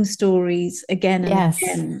same stories again and Yes.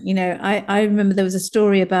 again. You know, I remember there was a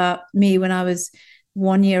story about me when I was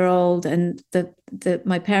 1 year old, and the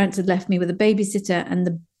my parents had left me with a babysitter, and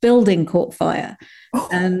the building caught fire.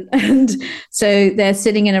 And so they're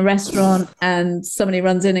sitting in a restaurant, and somebody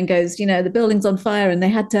runs in and goes, you know, the building's on fire, and they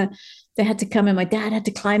had to come in. My dad had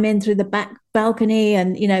to climb in through the back balcony,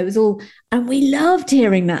 and you know, it was all, and we loved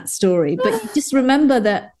hearing that story. But you just remember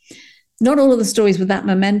that not all of the stories were that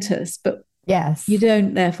momentous, but you Yes.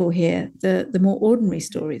 don't therefore hear the more ordinary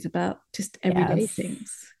stories about just everyday Yes.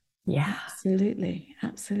 things. Yeah. Absolutely,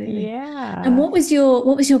 absolutely. And Yeah. what was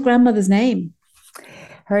your grandmother's name?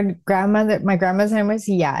 My grandma's name was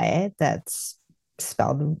Yae. That's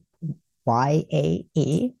spelled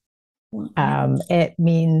Yae. Yeah. It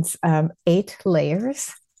means 8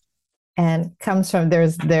 layers and comes from there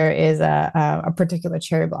is a particular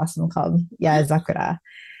cherry blossom called Yazakura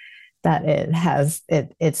that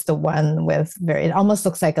it's the one with it almost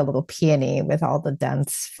looks like a little peony with all the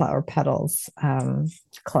dense flower petals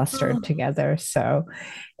clustered Oh, together. So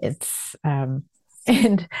it's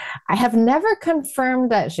and I have never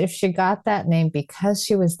confirmed that if she got that name because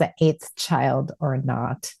she was the eighth child or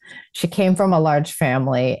not. She came from a large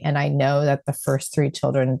family, and I know that the first three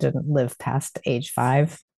children didn't live past age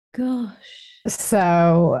 5. gosh.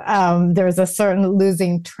 So there was a certain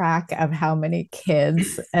losing track of how many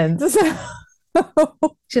kids, and so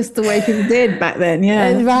Just the way people did back then.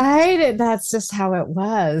 Yeah. right, that's just how it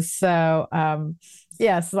was. So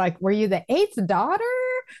yes, like were you the eighth daughter,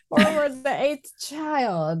 or was the eighth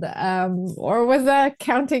child, or was that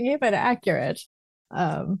counting even accurate?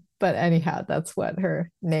 But anyhow, that's what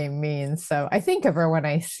her name means. So I think of her when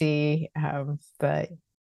I see the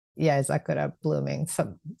yeah, Zakura blooming.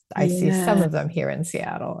 I see some Yeah. of them here in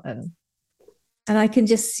Seattle, and And I can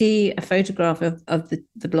just see a photograph of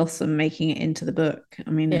the blossom making it into the book. I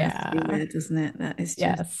mean, it has to be Yeah. there, doesn't it? That is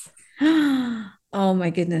just, Yes. oh my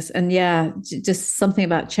goodness. And yeah, just something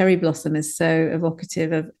about cherry blossom is so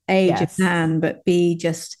evocative of A, Yes. Japan, but B,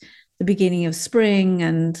 just the beginning of spring.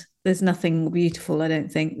 And there's nothing beautiful, I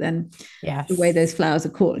don't think, than the way Yes. those flowers are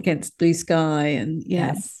caught against blue sky. And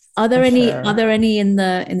yeah. Yes, for Are sure. there any in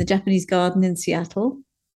the Japanese garden in Seattle?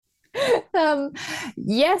 Um,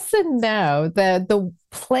 yes and no. The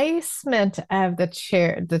placement of the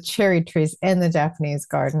cherry trees in the Japanese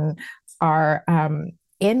garden are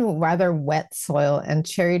in rather wet soil, and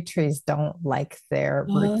cherry trees don't like their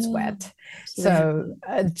roots Oh, wet. so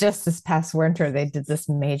they have So just this past winter, they did this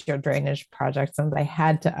major drainage project, and they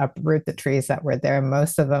had to uproot the trees that were there.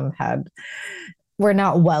 Most of them had were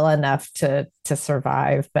not well enough to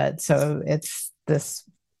survive, but so it's this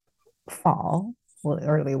fall, well,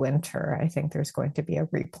 early winter, I think there's going to be a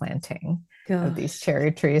replanting of these gosh.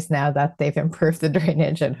 cherry trees now that they've improved the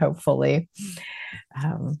drainage, and hopefully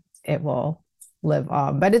it will live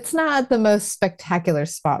on. But it's not the most spectacular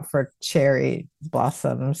spot for cherry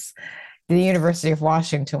blossoms. The University of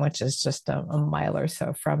Washington, which is just a mile or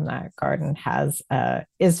so from that garden, has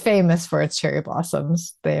is famous for its cherry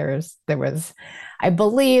blossoms. There was, I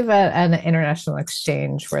believe, an international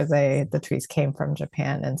exchange where the trees came from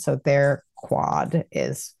Japan, and so their quad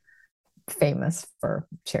is famous for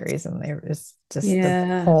cherries, and there is just the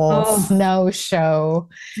Yeah. whole Oh, snow show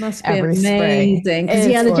must be every spring. amazing. Because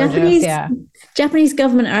yeah, It's the gorgeous. Yeah. Japanese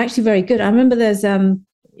government are actually very good. I remember there is a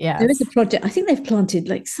Yes. project. I think they've planted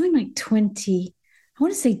like something like 20, I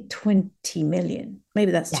want to say 20 million.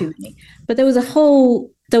 Maybe that's Yeah. too many. But there was a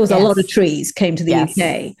lot of Yes. trees came to the Yes. UK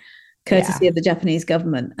Yeah. courtesy of the Japanese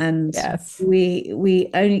government. And Yes. we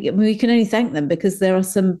can only thank them because there are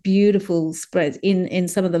some beautiful spreads in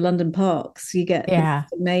some of the London parks. You get the Yeah.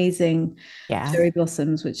 amazing Yeah. cherry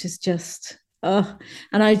blossoms, which is just oh.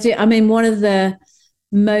 And I mean, one of the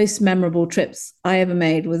most memorable trips I ever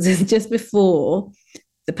made was just before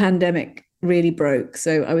the pandemic really broke.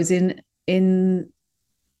 So I was in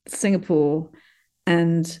Singapore,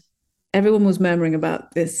 and everyone was murmuring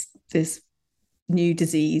about this new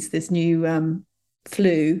disease, this new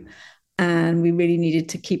flu, and we really needed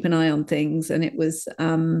to keep an eye on things. And it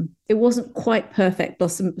wasn't quite perfect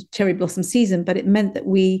cherry blossom season, but it meant that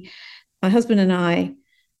my husband and I,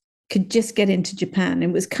 could just get into Japan.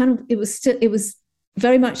 It was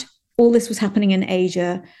very much all this was happening in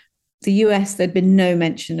Asia. The US, there'd been no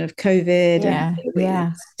mention of COVID, and Yeah. it Yeah.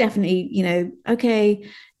 was definitely, okay,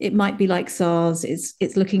 it might be like SARS.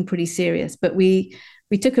 It's looking pretty serious, but we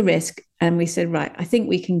took a risk and we said, right, I think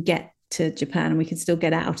we can get to Japan and we can still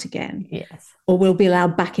get out again, Yes. or we'll be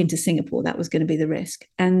allowed back into Singapore. That was going to be the risk.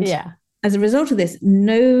 And Yeah. as a result of this,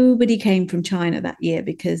 nobody came from China that year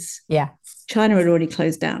because Yeah. China had already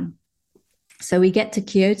closed down. So we get to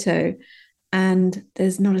Kyoto and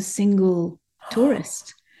there's not a single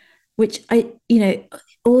tourist, which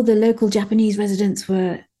all the local Japanese residents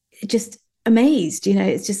were just amazed.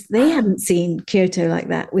 It's just they hadn't seen Kyoto like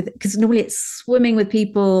that, with because normally it's swimming with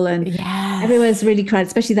people and everywhere's Yes. really crowded,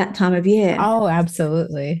 especially that time of year. Oh,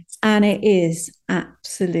 absolutely. And it is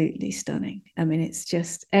absolutely stunning. I mean, it's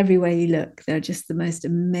just everywhere you look, they're just the most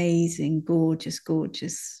amazing, gorgeous,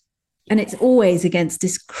 gorgeous. And it's always against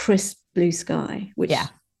this crisp blue sky, which Yeah.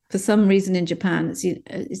 for some reason in Japan,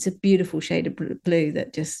 it's a beautiful shade of blue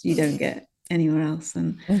that just you don't get anywhere else.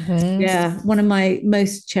 And Hmm. yeah, one of my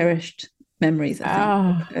most cherished memories, I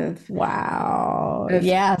think, Oh, of wow. of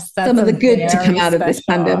Yes, some that's of a the good to come very out of this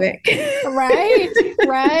special. pandemic. Right,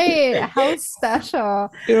 right. How special.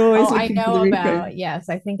 You're Oh, always I looking for the know replay. about, yes,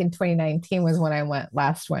 I think in 2019 was when I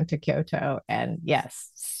went to Kyoto, and yes,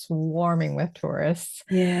 swarming with tourists.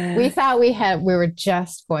 We Yeah. thought we were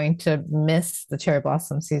just going to miss the cherry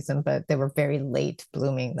blossom season, but they were very late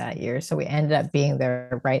blooming that year. So we ended up being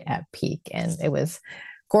there right at peak, and it was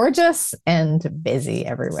gorgeous and busy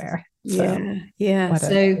everywhere. So Yeah, yeah.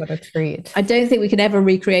 So what a treat. I don't think we can ever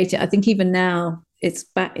recreate it. I think even now it's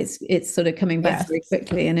back. It's sort of coming back Yes. very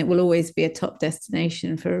quickly, and it will always be a top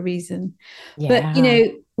destination for a reason. But Yeah.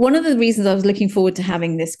 one of the reasons I was looking forward to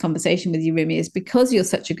having this conversation with you, Rumi, is because you're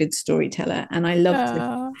such a good storyteller, and I love to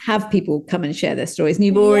Oh, have people come and share their stories. And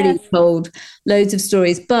you've already yes. told loads of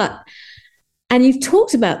stories, and you've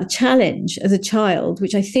talked about the challenge as a child,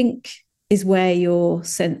 which I think is where your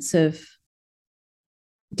sense of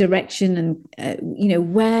direction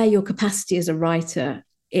and where your capacity as a writer,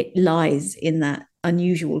 it lies in that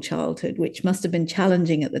unusual childhood, which must have been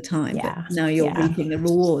challenging at the time, but Yeah. now you're Yeah. reaping the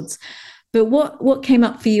rewards. But what came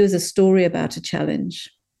up for you as a story about a challenge?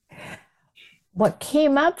 What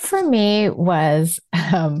came up for me was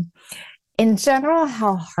in general,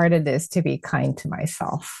 how hard it is to be kind to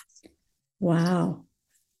myself. Wow.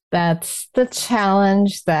 That's the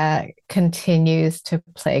challenge that continues to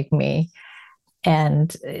plague me. And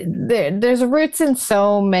there's roots in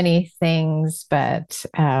so many things, but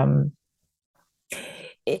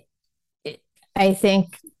it, I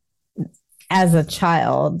think as a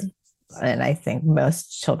child, and I think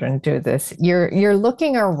most children do this, you're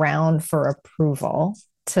looking around for approval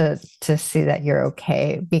to see that you're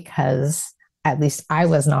okay, because at least I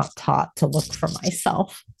was not taught to look for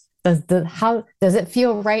myself. How does it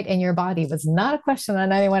feel right in your body was not a question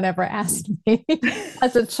that anyone ever asked me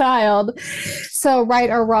as a child. So right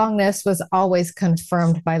or wrongness was always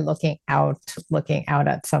confirmed by looking out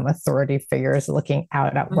at some authority figures, looking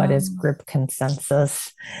out at what is group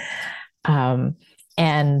consensus.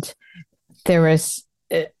 And there was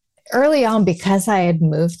early on, because I had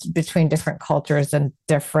moved between different cultures and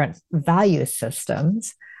different value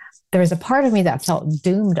systems, there was a part of me that felt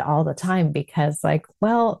doomed all the time, because like,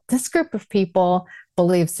 well, this group of people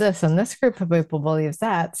believes this and this group of people believes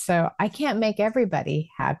that. So I can't make everybody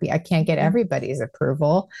happy. I can't get everybody's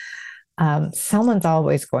approval. Someone's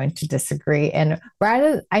always going to disagree. And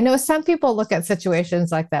rather, I know some people look at situations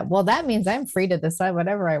like that. Well, that means I'm free to decide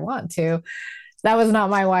whatever I want to. That was not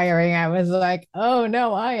my wiring. I was like, oh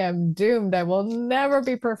no, I am doomed. I will never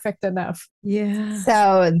be perfect enough. Yeah.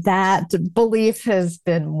 So that belief has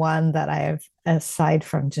been one that I have, aside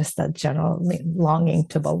from just a general longing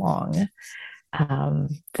to belong,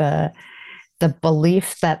 the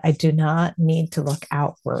belief that I do not need to look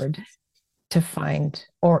outward to find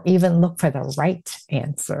or even look for the right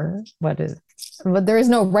answer. But there is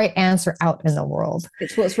no right answer out in the world.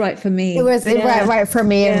 It's what's right for me. It was right for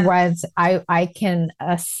me. And was I can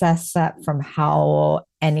assess that from how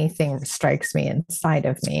anything strikes me inside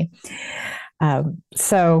of me.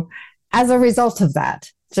 So as a result of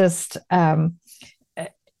that, just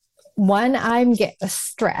when I'm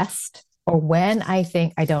stressed, or when I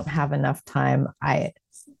think I don't have enough time,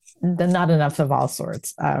 not enough of all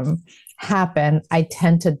sorts happen, I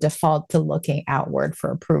tend to default to looking outward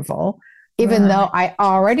for approval, even though I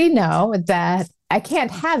already know that I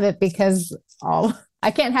can't have it, because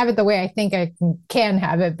I can't have it the way I think I can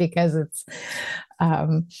have it, because it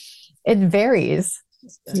varies.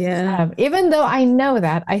 Yeah. Even though I know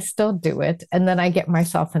that, I still do it. And then I get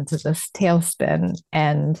myself into this tailspin,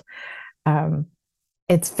 and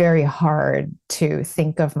it's very hard to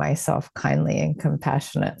think of myself kindly and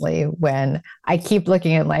compassionately when I keep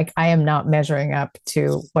looking at like I am not measuring up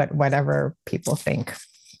to whatever people think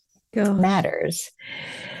matters.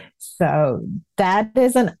 So that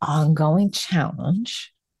is an ongoing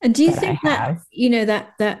challenge. And do you think that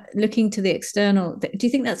that looking to the external, do you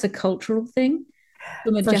think that's a cultural thing?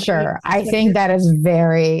 For sure. I think that is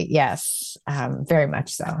very much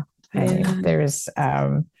so. I mean, there's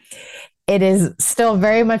it is still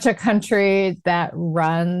very much a country that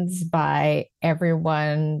runs by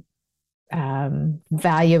everyone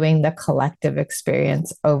valuing the collective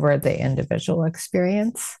experience over the individual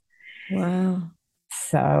experience. Wow.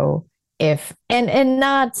 So that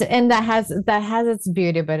has its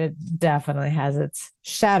beauty, but it definitely has its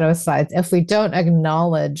shadow sides. If we don't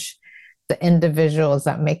acknowledge the individuals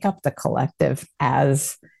that make up the collective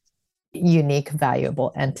as unique,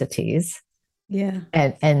 valuable entities,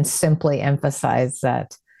 and simply emphasize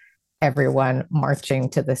that everyone marching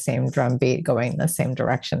to the same drumbeat, going in the same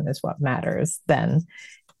direction is what matters, then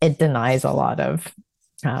it denies a lot of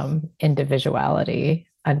individuality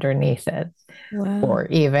underneath it. Wow. Or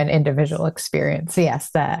even individual experience.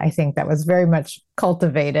 Yes, that I think that was very much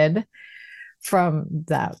cultivated from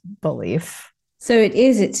that belief. So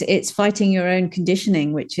it's fighting your own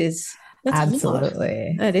conditioning, which is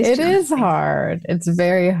absolutely hard. It is hard. It's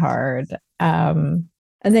very hard.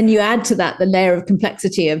 And then you add to that the layer of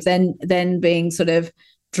complexity of then being sort of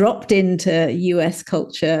dropped into US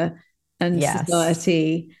culture and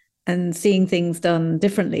society and seeing things done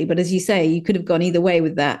differently. But as you say, you could have gone either way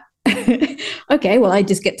with that. Okay, well, I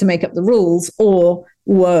just get to make up the rules, or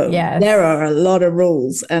whoa, there are a lot of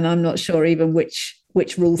rules, and I'm not sure even which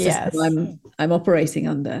rule system I'm operating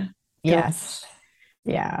under. Yes.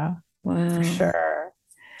 Yeah. Wow. For sure.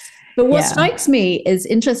 But what strikes me is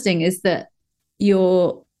interesting is that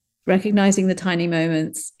you're recognizing the tiny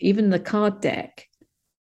moments. Even the card deck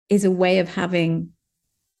is a way of having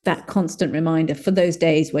that constant reminder for those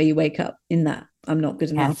days where you wake up in that I'm not good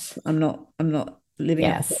enough. I'm not living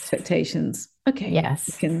up to expectations. Okay. Yes.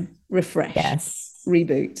 You can refresh. Yes.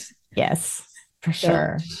 Reboot. Yes, for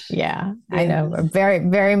sure. Yeah. I know. Very,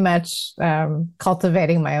 very much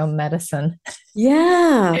cultivating my own medicine.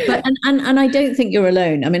 Yeah. But and I don't think you're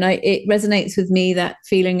alone. I mean, it resonates with me, that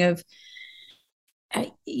feeling of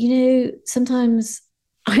sometimes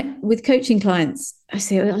with coaching clients, I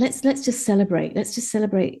say, oh, let's just celebrate. Let's just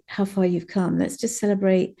celebrate how far you've come. Let's just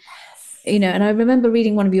celebrate, and I remember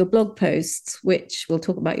reading one of your blog posts, which we'll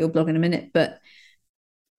talk about your blog in a minute, but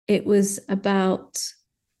it was about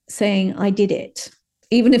saying, I did it.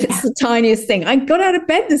 Even if it's the tiniest thing, I got out of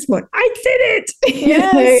bed this morning. I did it,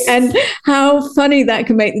 Yes. and how funny that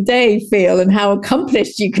can make the day feel, and how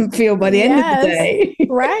accomplished you can feel by the end of the day.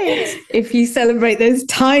 Right. If you celebrate those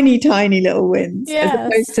tiny, tiny little wins, as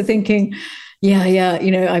opposed to thinking, yeah,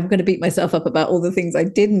 I'm going to beat myself up about all the things I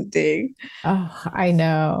didn't do. Oh, I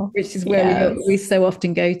know. Which is where we so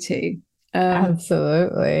often go to.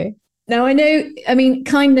 Absolutely. Now, I mean,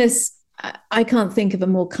 kindness, I can't think of a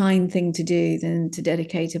more kind thing to do than to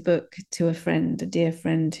dedicate a book to a friend, a dear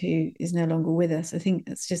friend who is no longer with us. I think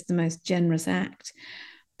that's just the most generous act.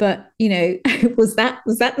 But, was that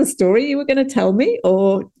the story you were going to tell me,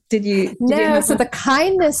 or did you No, so the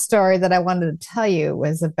kindness story that I wanted to tell you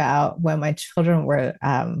was about when my children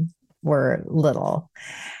were little,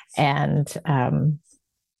 and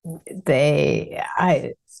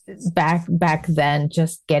back then,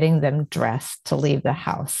 just getting them dressed to leave the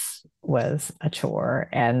house was a chore.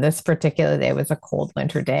 And this particular day was a cold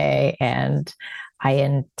winter day, and I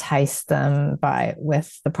enticed them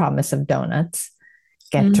with the promise of donuts.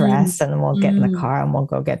 Get dressed, and then we'll get in the car and we'll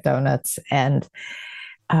go get donuts. And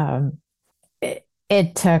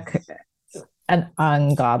it took an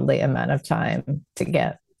ungodly amount of time to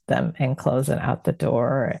get them in clothes and out the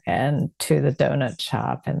door and to the donut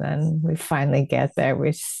shop. And then we finally get there.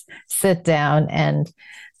 We sit down, and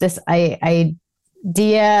this idea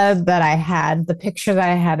that I had, the picture that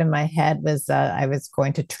I had in my head was I was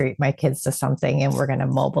going to treat my kids to something, and we're going to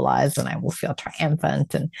mobilize, and I will feel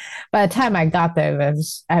triumphant. And by the time I got there,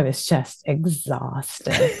 I was just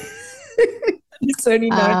exhausted. It's only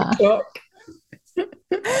 9 o'clock.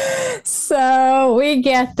 So we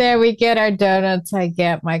get there, we get our donuts, I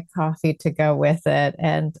get my coffee to go with it.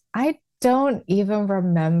 And I don't even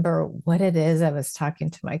remember what it is I was talking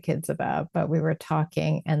to my kids about, but we were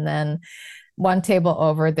talking. And then one table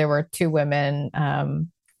over, there were two women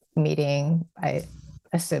meeting. I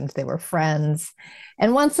assumed they were friends.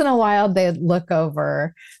 And once in a while, they'd look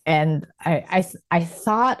over, and I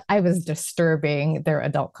thought I was disturbing their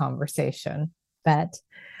adult conversation. But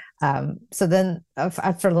so then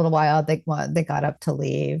after a little while, they got up to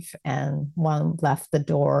leave, and one left the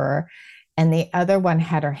door, and the other one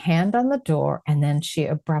had her hand on the door, and then she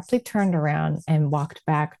abruptly turned around and walked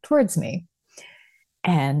back towards me.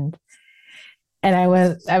 And I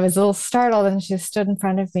was a little startled, and she stood in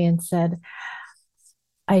front of me and said,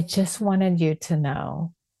 I just wanted you to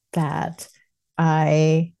know that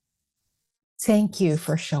I thank you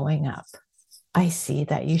for showing up. I see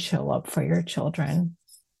that you show up for your children.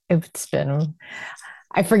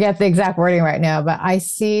 I forget the exact wording right now, but I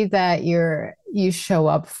see that you show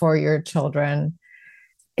up for your children.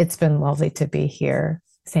 It's been lovely to be here.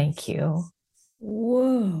 Thank you.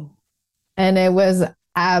 Whoa. And it was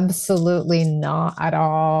absolutely not at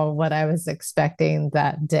all what I was expecting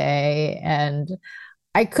that day. And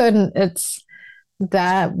I couldn't,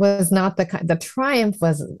 that was not the triumph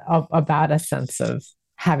was about a sense of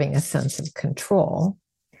having a sense of control.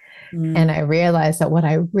 And I realized that what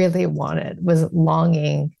I really wanted was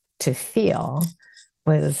longing to feel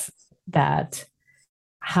was that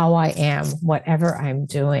how I am, whatever I'm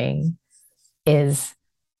doing, is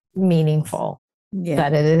meaningful. Yeah.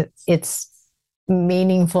 That it's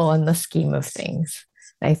meaningful in the scheme of things.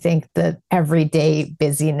 I think that everyday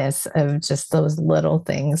busyness of just those little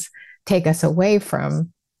things take us away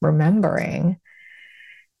from remembering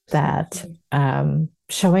that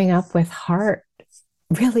showing up with heart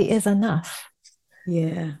really is enough.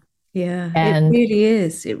 Yeah. Yeah. And it really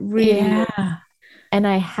is. It really is. And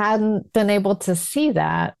I hadn't been able to see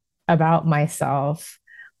that about myself.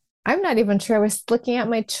 I'm not even sure I was looking at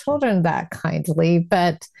my children that kindly,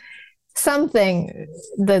 but something,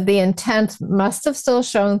 the intent must have still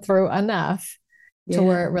shown through enough to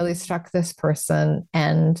where it really struck this person.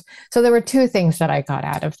 And so there were two things that I got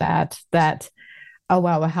out of that, oh,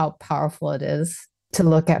 wow, how powerful it is to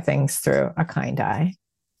look at things through a kind eye.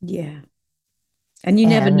 Yeah. And you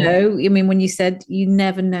never know. I mean, when you said you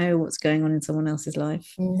never know what's going on in someone else's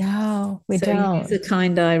life. No, we don't. Use a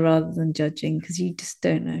kind eye rather than judging, because you just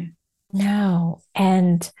don't know. No.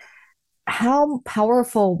 And how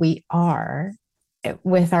powerful we are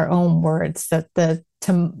with our own words, that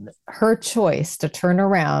her choice to turn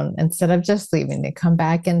around instead of just leaving, to come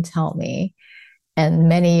back and tell me. And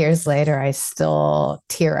many years later, I still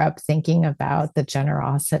tear up thinking about the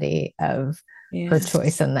generosity of her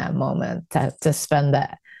choice in that moment to spend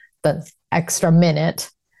the extra minute,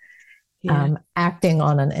 Yeah. acting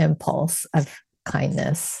on an impulse of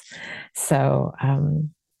kindness. So,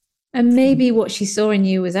 And maybe what she saw in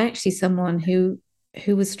you was actually someone who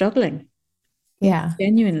was struggling, yeah.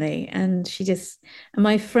 genuinely. And she just, and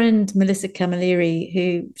my friend Melissa Camilleri,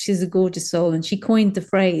 who she's a gorgeous soul, and she coined the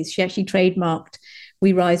phrase, she actually trademarked,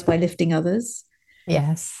 "We rise by lifting others."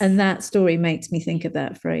 Yes. And that story makes me think of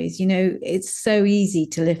that phrase. You know, it's so easy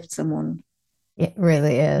to lift someone It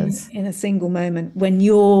really is. in a single moment when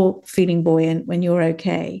you're feeling buoyant, when you're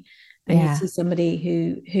okay. And you Yeah. see somebody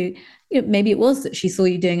who you know, maybe it was that she saw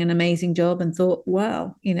you doing an amazing job and thought,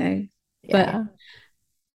 wow, you know, but Yeah.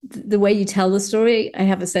 the way you tell the story, I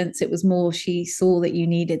have a sense it was more she saw that you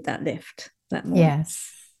needed that lift that morning.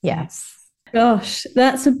 Yes. Yeah. Yes. Gosh,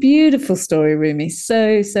 that's a beautiful story, Rumi.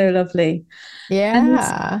 So, so lovely. And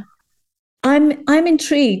Yeah. I'm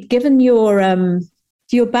intrigued, given your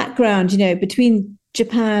background, you know, between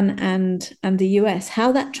Japan and the US,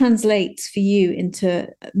 how that translates for you into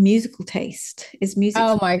musical taste. Is music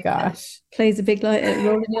Oh my something that gosh. plays a big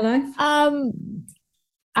role in your life?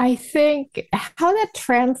 I think how that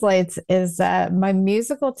translates is that my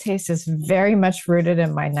musical taste is very much rooted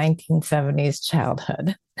in my 1970s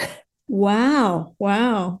childhood. Wow,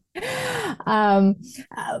 wow. Um,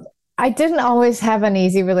 uh, I didn't always have an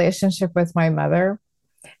easy relationship with my mother.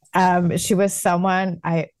 She was someone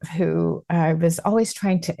who I was always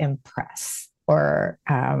trying to impress, or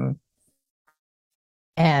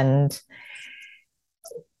and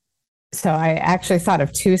so I actually thought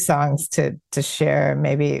of two songs to share.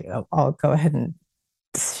 Maybe I'll go ahead and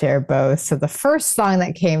share both. So the first song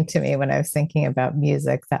that came to me when I was thinking about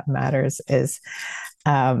music that matters is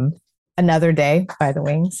um, "Another Day" by the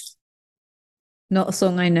Wings. Not a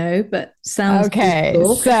song I know, but sounds Okay,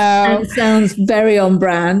 beautiful so and sounds very on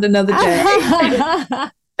brand. Another day.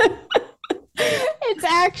 it's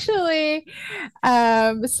actually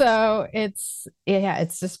so it's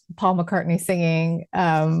just Paul McCartney singing.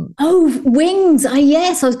 Oh, Wings. Ah,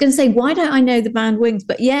 yes. I was going to say, why don't I know the band Wings?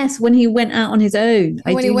 But yes, when he went out on his own,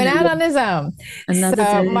 I When he do went out know on his own. Another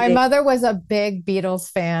So my Day. mother was a big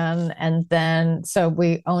Beatles fan, and then so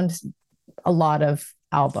we owned a lot of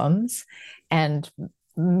albums, and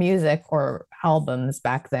music or albums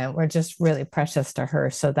back then were just really precious to her.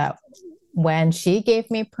 So that when she gave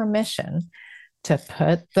me permission to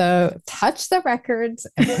touch the records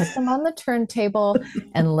and put them on the turntable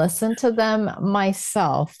and listen to them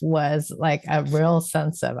myself was like a real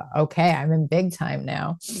sense of, okay, I'm in big time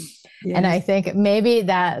now. And Yeah. I think maybe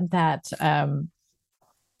that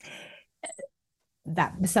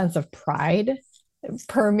sense of pride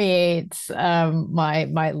permeates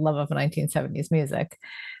my love of 1970s music.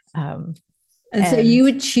 Um, And so and you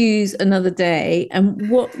would choose Another Day. And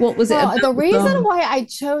what was it well, about the the reason song? why I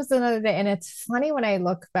chose Another Day, and it's funny when I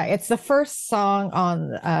look back, it's the first song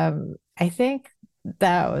on I think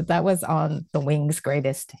that was on the Wings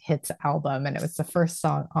Greatest Hits album, and it was the first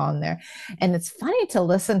song on there. And it's funny to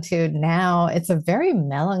listen to now. It's a very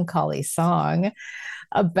melancholy song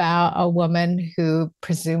about a woman who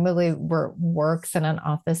presumably works in an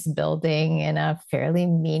office building in a fairly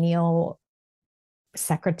menial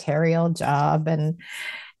secretarial job, and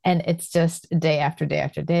it's just day after day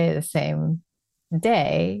after day the same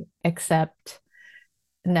day, except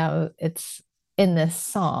now it's in this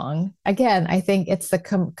song again. I think it's the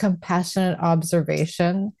compassionate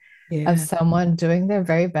observation of Yeah. someone doing their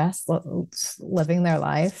very best, living their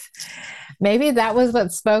life. Maybe that was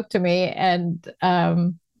what spoke to me, and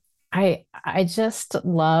I just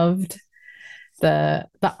loved the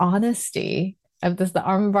honesty of this, the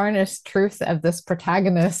unvarnished truth of this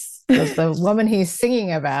protagonist, the woman he's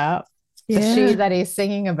singing about, the she Yeah. that he's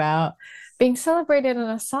singing about, being celebrated in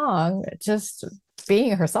a song, just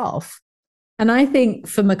being herself. And I think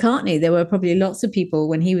for McCartney, there were probably lots of people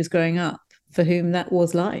when he was growing up for whom that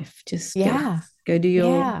was life. Just Yeah, go do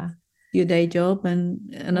yeah, your day job and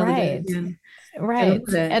another day right, again. Get on right.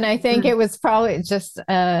 with it. And I think Yeah. it was probably just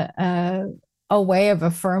a way of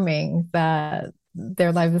affirming that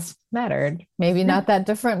their lives mattered. Maybe Yeah. not that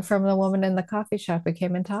different from the woman in the coffee shop who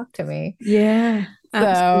came and talked to me. Yeah, So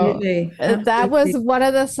absolutely. that was Absolutely. one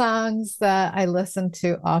of the songs that I listened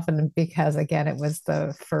to often because, again, it was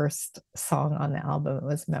the first song on the album. It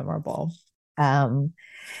was memorable. Um,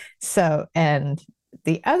 and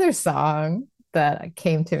the other song that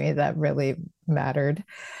came to me that really mattered,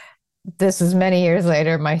 this was many years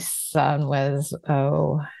later. My son was,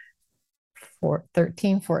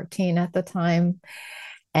 13, 14 at the time,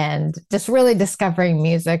 and just really discovering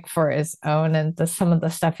music for his own, and some of the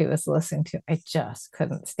stuff he was listening to I just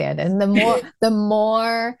couldn't stand it. And the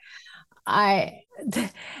more I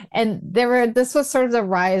and this was sort of the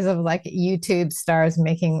rise of like YouTube stars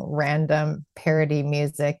making random parody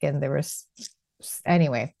music, and there was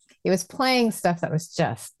anyway, he was playing stuff that was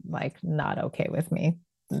just like not okay with me,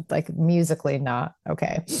 like musically not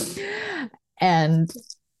okay. And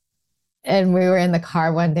and we were in the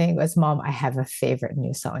car one day. He goes, "Mom, I have a favorite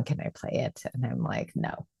new song. Can I play it?" And I'm like,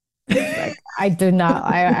 "No." Like I do not,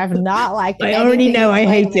 I have not liked I already anything know you I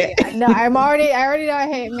played hate lately. it. No, I already know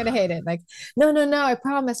I'm gonna hate it. Like, no, no, no, I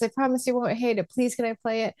promise you won't hate it. Please, can I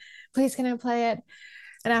play it? Please, can I play it?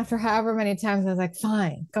 And after however many times, I was like,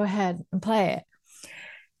 fine, go ahead and play it.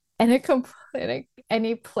 And and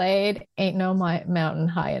he played "Ain't No Mountain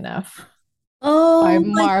High Enough" by Oh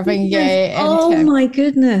my Marvin goodness. Gaye Oh my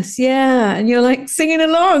goodness. Yeah. And you're like singing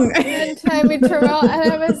along. and Tammy Terrell,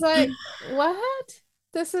 and I was like, "What?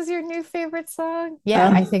 This is your new favorite song?"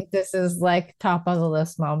 Yeah, I Oh, think this is like top of the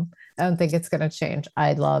list, Mom. I don't think it's gonna change.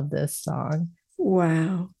 I love this song.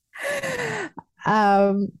 wow.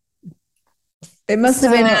 Um, It must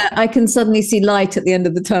have been so I can suddenly see light at the end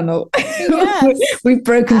of the tunnel. yes, We've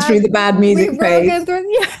broken through the bad we've music phase. broken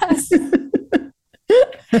through. Yes.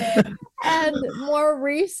 And more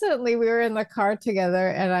recently, we were in the car together,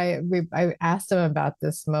 and I asked him about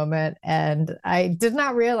this moment, and I did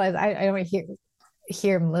not realize I don't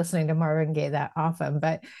hear him listening to Marvin Gaye that often,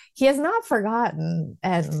 but he has not forgotten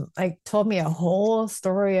and like told me a whole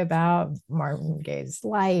story about Marvin Gaye's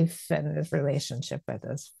life and his relationship with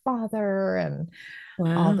his father and all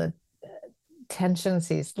Wow. the tensions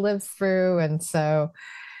he's lived through. And so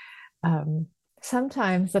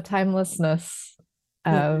sometimes the timelessness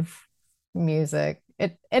Yeah. of music,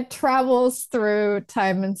 it travels through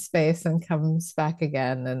time and space and comes back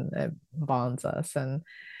again, and it bonds us. And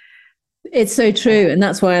It's so true. And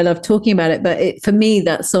that's why I love talking about it. But for me,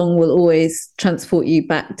 that song will always transport you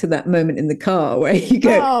back to that moment in the car where you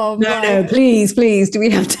go, oh no, no, my please, please, do we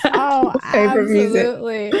have to have Oh, your favorite music?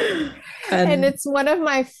 absolutely. And And it's one of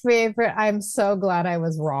my favorite, I'm so glad I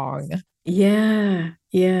was wrong yeah,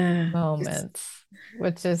 yeah. moments,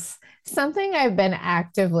 which is something I've been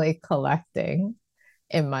actively collecting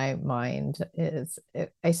in my mind.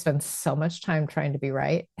 I spend so much time trying to be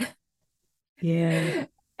right. Yeah.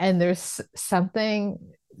 And there's something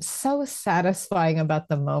so satisfying about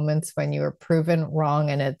the moments when you are proven wrong,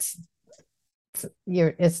 and it's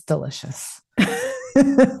delicious.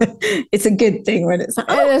 It's a good thing when it's like,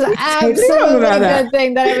 It oh, is you're totally wrong absolutely about a that. good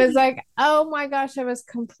thing that I was like, oh my gosh, I was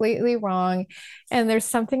completely wrong. And there's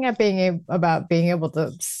something about being able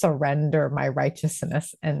to surrender my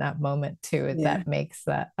righteousness in that moment too, Yeah. that makes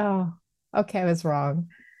that, oh, okay, I was wrong.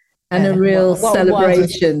 And a And real what was,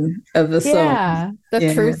 celebration of the song. yeah, the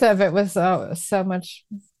Yeah. truth of it was so much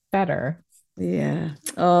better. Yeah.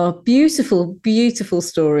 Oh, beautiful, beautiful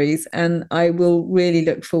stories. And I will really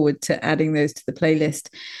look forward to adding those to the playlist.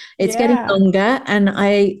 It's getting Yeah. longer and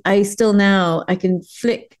I still now I can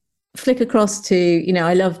flick across to,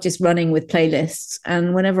 I love just running with playlists.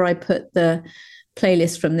 And whenever I put the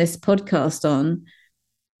playlist from this podcast on,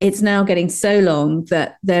 it's now getting so long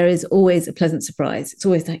that there is always a pleasant surprise. It's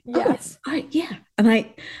always like, oh, Yes. right, yeah. And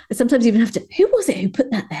I sometimes even have to, who was it who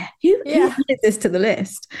put that there? Who Yeah. added this to the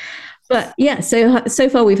list? But yeah, so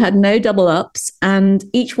far we've had no double ups, and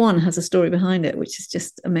each one has a story behind it, which is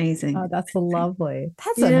just amazing. Oh, that's lovely.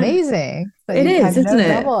 That's Yeah, amazing that it you've is, had isn't no it?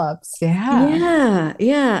 double ups. Yeah. Yeah,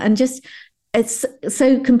 yeah, and just it's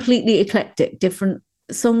so completely eclectic. Different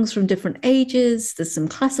songs from different ages. There's some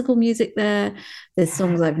classical music there. There's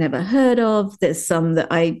songs I've never heard of. There's some that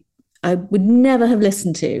I would never have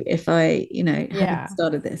listened to if I hadn't Yeah.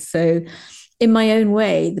 started this. So in my own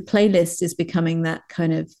way, the playlist is becoming that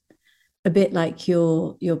kind of a bit like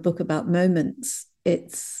your book about moments.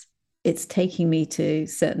 It's taking me to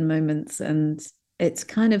certain moments, and it's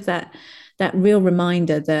kind of that real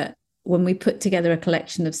reminder that when we put together a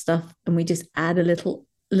collection of stuff and we just add a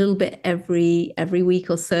little bit every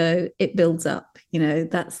week or so, it builds up.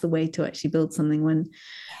 That's the way to actually build something when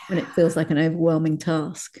it feels like an overwhelming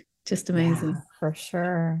task. Just Yeah, amazing. for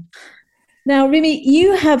sure. Now, Rumi,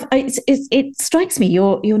 you have it strikes me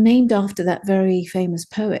you're named after that very famous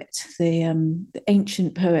poet, the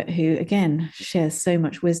ancient poet who again shares so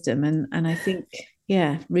much wisdom, and I think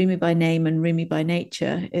yeah, Rumi by name and Rumi by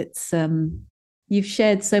nature. It's you've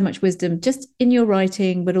shared so much wisdom just in your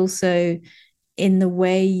writing, but also in the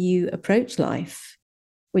way you approach life,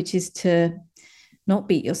 which is to not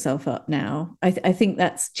beat yourself up now. I think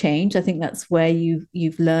that's changed. I think that's where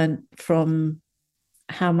you've learned from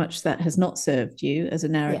how much that has not served you as a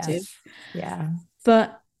narrative. Yes. Yeah.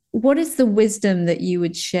 But what is the wisdom that you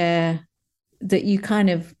would share that you kind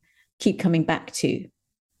of keep coming back to?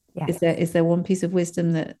 Yes. Is there one piece of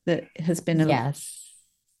wisdom that has been Yes.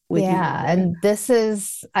 with you? Yeah. And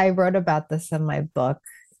I wrote about this in my book.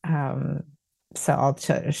 Um, so I'll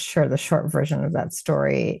share the short version of that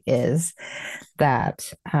story is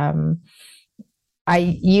that I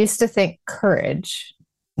used to think courage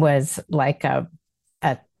was like a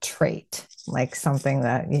trait, like something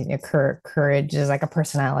that, courage is like a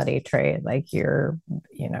personality trait, like you're,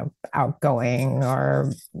 outgoing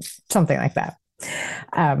or something like that.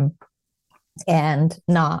 Um, and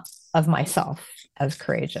not of myself as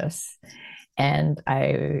courageous. And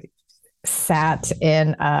I sat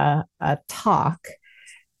in a talk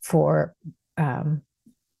for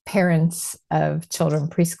parents of children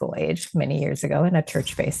preschool age many years ago in a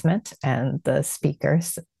church basement. And the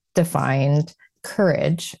speakers defined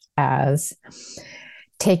courage as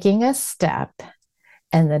taking a step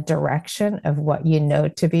in the direction of what you know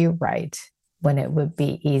to be right when it would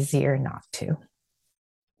be easier not to.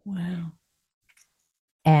 Wow.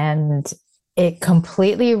 And it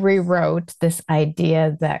completely rewrote this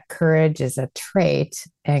idea that courage is a trait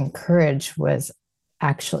and courage was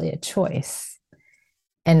actually a choice.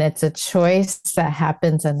 And it's a choice that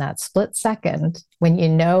happens in that split second when you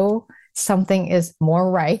know something is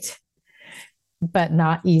more right, but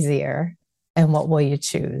not easier. And what will you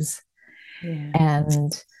choose? Yeah.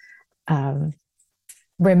 And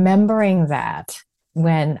remembering that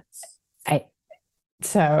when I,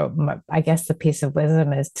 I guess the piece of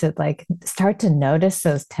wisdom is to like start to notice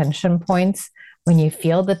those tension points when you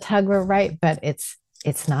feel the tug we're right, but it's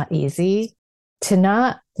not easy to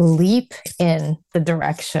not leap in the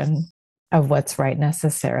direction of what's right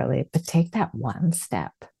necessarily, but take that one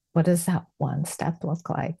step. What does that one step look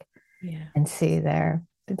like? Yeah. And see there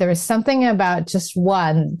was something about just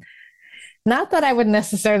one. Not that I would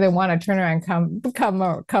necessarily want to turn around,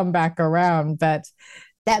 come back around, but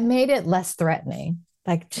that made it less threatening.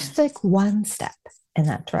 Like just like one step in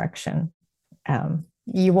that direction.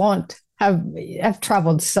 You won't have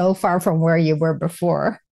traveled so far from where you were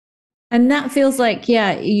before. And that feels like,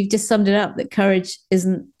 yeah, you've just summed it up, that courage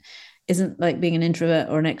isn't like being an introvert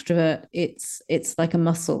or an extrovert. It's like a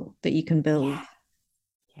muscle that you can build.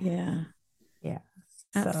 Yeah. Yeah.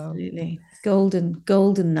 Absolutely.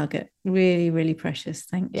 Golden nugget. Really, really precious.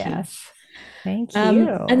 Thank you. Yes. Thank you.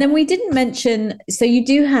 And then we didn't mention, so you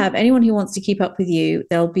do have anyone who wants to keep up with you,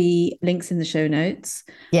 there'll be links in the show notes.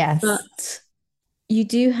 Yes. But you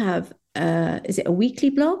do have, is it a weekly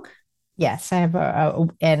blog? Yes, I have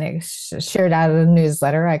and it's shared out of the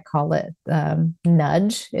newsletter. I call it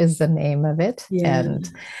Nudge is the name of it. Yeah.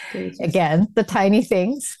 And Gorgeous. again, the tiny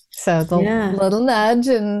things. So the little nudge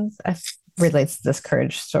and relates to this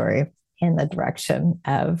courage story in the direction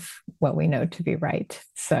of what we know to be right.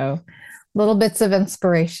 So little bits of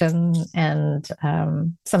inspiration and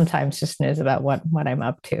sometimes just news about what I'm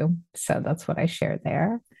up to. So that's what I share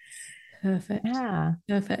there. Perfect. Yeah.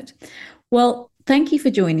 Perfect. Well, thank you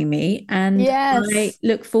for joining me. And I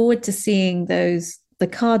look forward to seeing the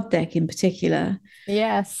card deck in particular.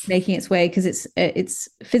 Yes. Making its way, because it's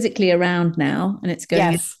physically around now and it's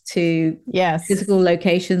going to physical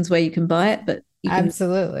locations where you can buy it, but you can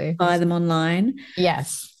absolutely buy them online.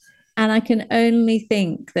 Yes. And I can only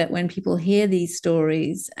think that when people hear these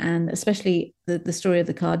stories, and especially the story of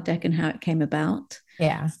the card deck and how it came about,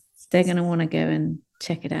 they're going to want to go and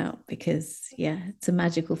check it out, because it's a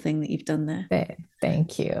magical thing that you've done there.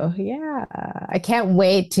 Thank you. Yeah, I can't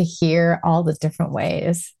wait to hear all the different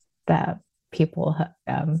ways that people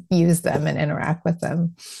use them and interact with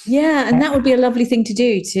them. Yeah, and that would be a lovely thing to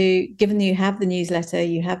do, to given that you have the newsletter,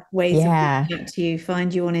 you have ways of reaching out to you,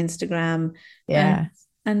 find you on Instagram,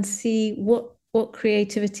 and see what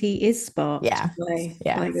creativity is sparked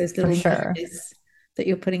by those little messages that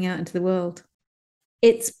you're putting out into the world.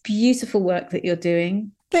 It's beautiful work that you're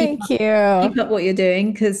doing. Thank you. Keep up what you're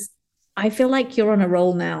doing, because I feel like you're on a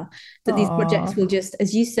roll now, that these projects will just,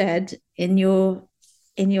 as you said in your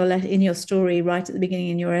story right at the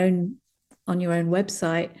beginning, on your own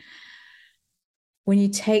website, when you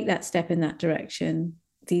take that step in that direction,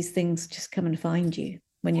 these things just come and find you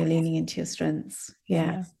when you're leaning into your strengths.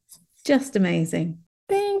 Just amazing.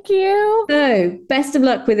 Thank you. So best of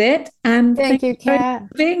luck with it, and thank you, Kat,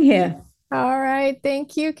 for being here. All right.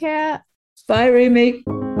 Thank you, Kat. Bye, Rumi.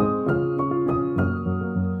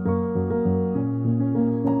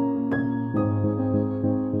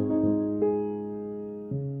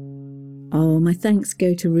 Oh, my thanks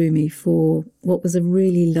go to Rumi for what was a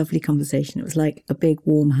really lovely conversation. It was like a big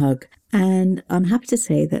warm hug. And I'm happy to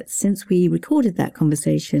say that since we recorded that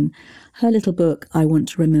conversation, her little book, I Want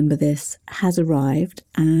to Remember This, has arrived,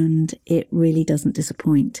 and it really doesn't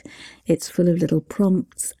disappoint. It's full of little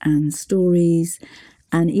prompts and stories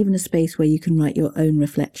and even a space where you can write your own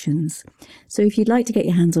reflections. So if you'd like to get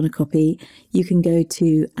your hands on a copy, you can go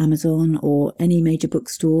to Amazon or any major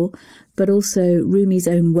bookstore, but also Rumi's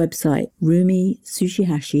own website, Rumi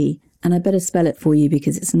Tscuchihashi, and I better spell it for you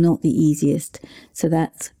because it's not the easiest. So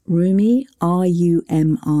that's Rumi,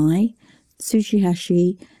 R-U-M-I,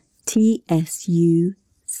 Tscuchihashi,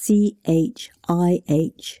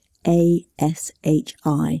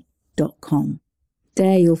 Tschuchihashi.com.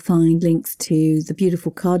 There you'll find links to the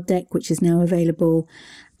beautiful card deck, which is now available,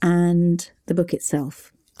 and the book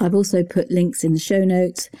itself. I've also put links in the show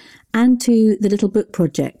notes and to the little book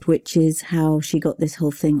project, which is how she got this whole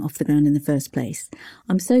thing off the ground in the first place.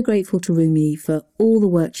 I'm so grateful to Rumi for all the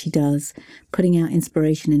work she does, putting out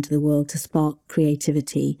inspiration into the world to spark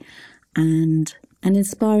creativity and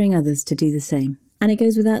inspiring others to do the same. And it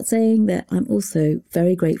goes without saying that I'm also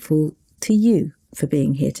very grateful to you for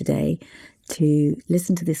being here today to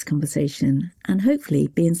listen to this conversation and hopefully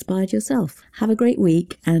be inspired yourself. Have a great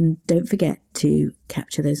week and don't forget to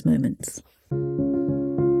capture those moments.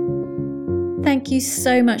 Thank you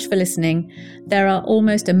so much for listening. There are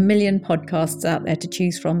almost 1 million podcasts out there to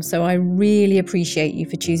choose from, so I really appreciate you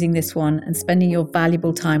for choosing this one and spending your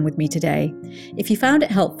valuable time with me today. If you found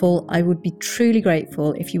it helpful, I would be truly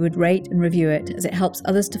grateful if you would rate and review it, as it helps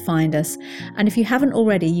others to find us. And if you haven't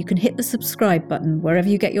already, you can hit the subscribe button wherever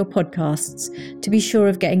you get your podcasts to be sure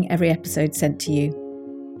of getting every episode sent to you.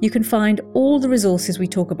 You can find all the resources we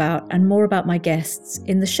talk about and more about my guests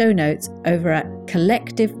in the show notes over at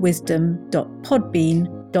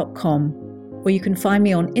collectivewisdom.podbean.com, or you can find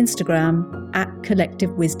me on Instagram at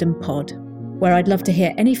collectivewisdompod, where I'd love to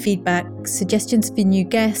hear any feedback, suggestions for new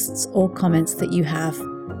guests, or comments that you have.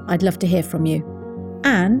 I'd love to hear from you.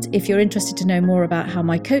 And if you're interested to know more about how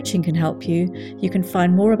my coaching can help you, you can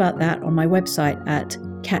find more about that on my website at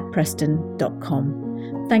katpreston.com.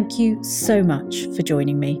 Thank you so much for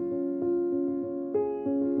joining me.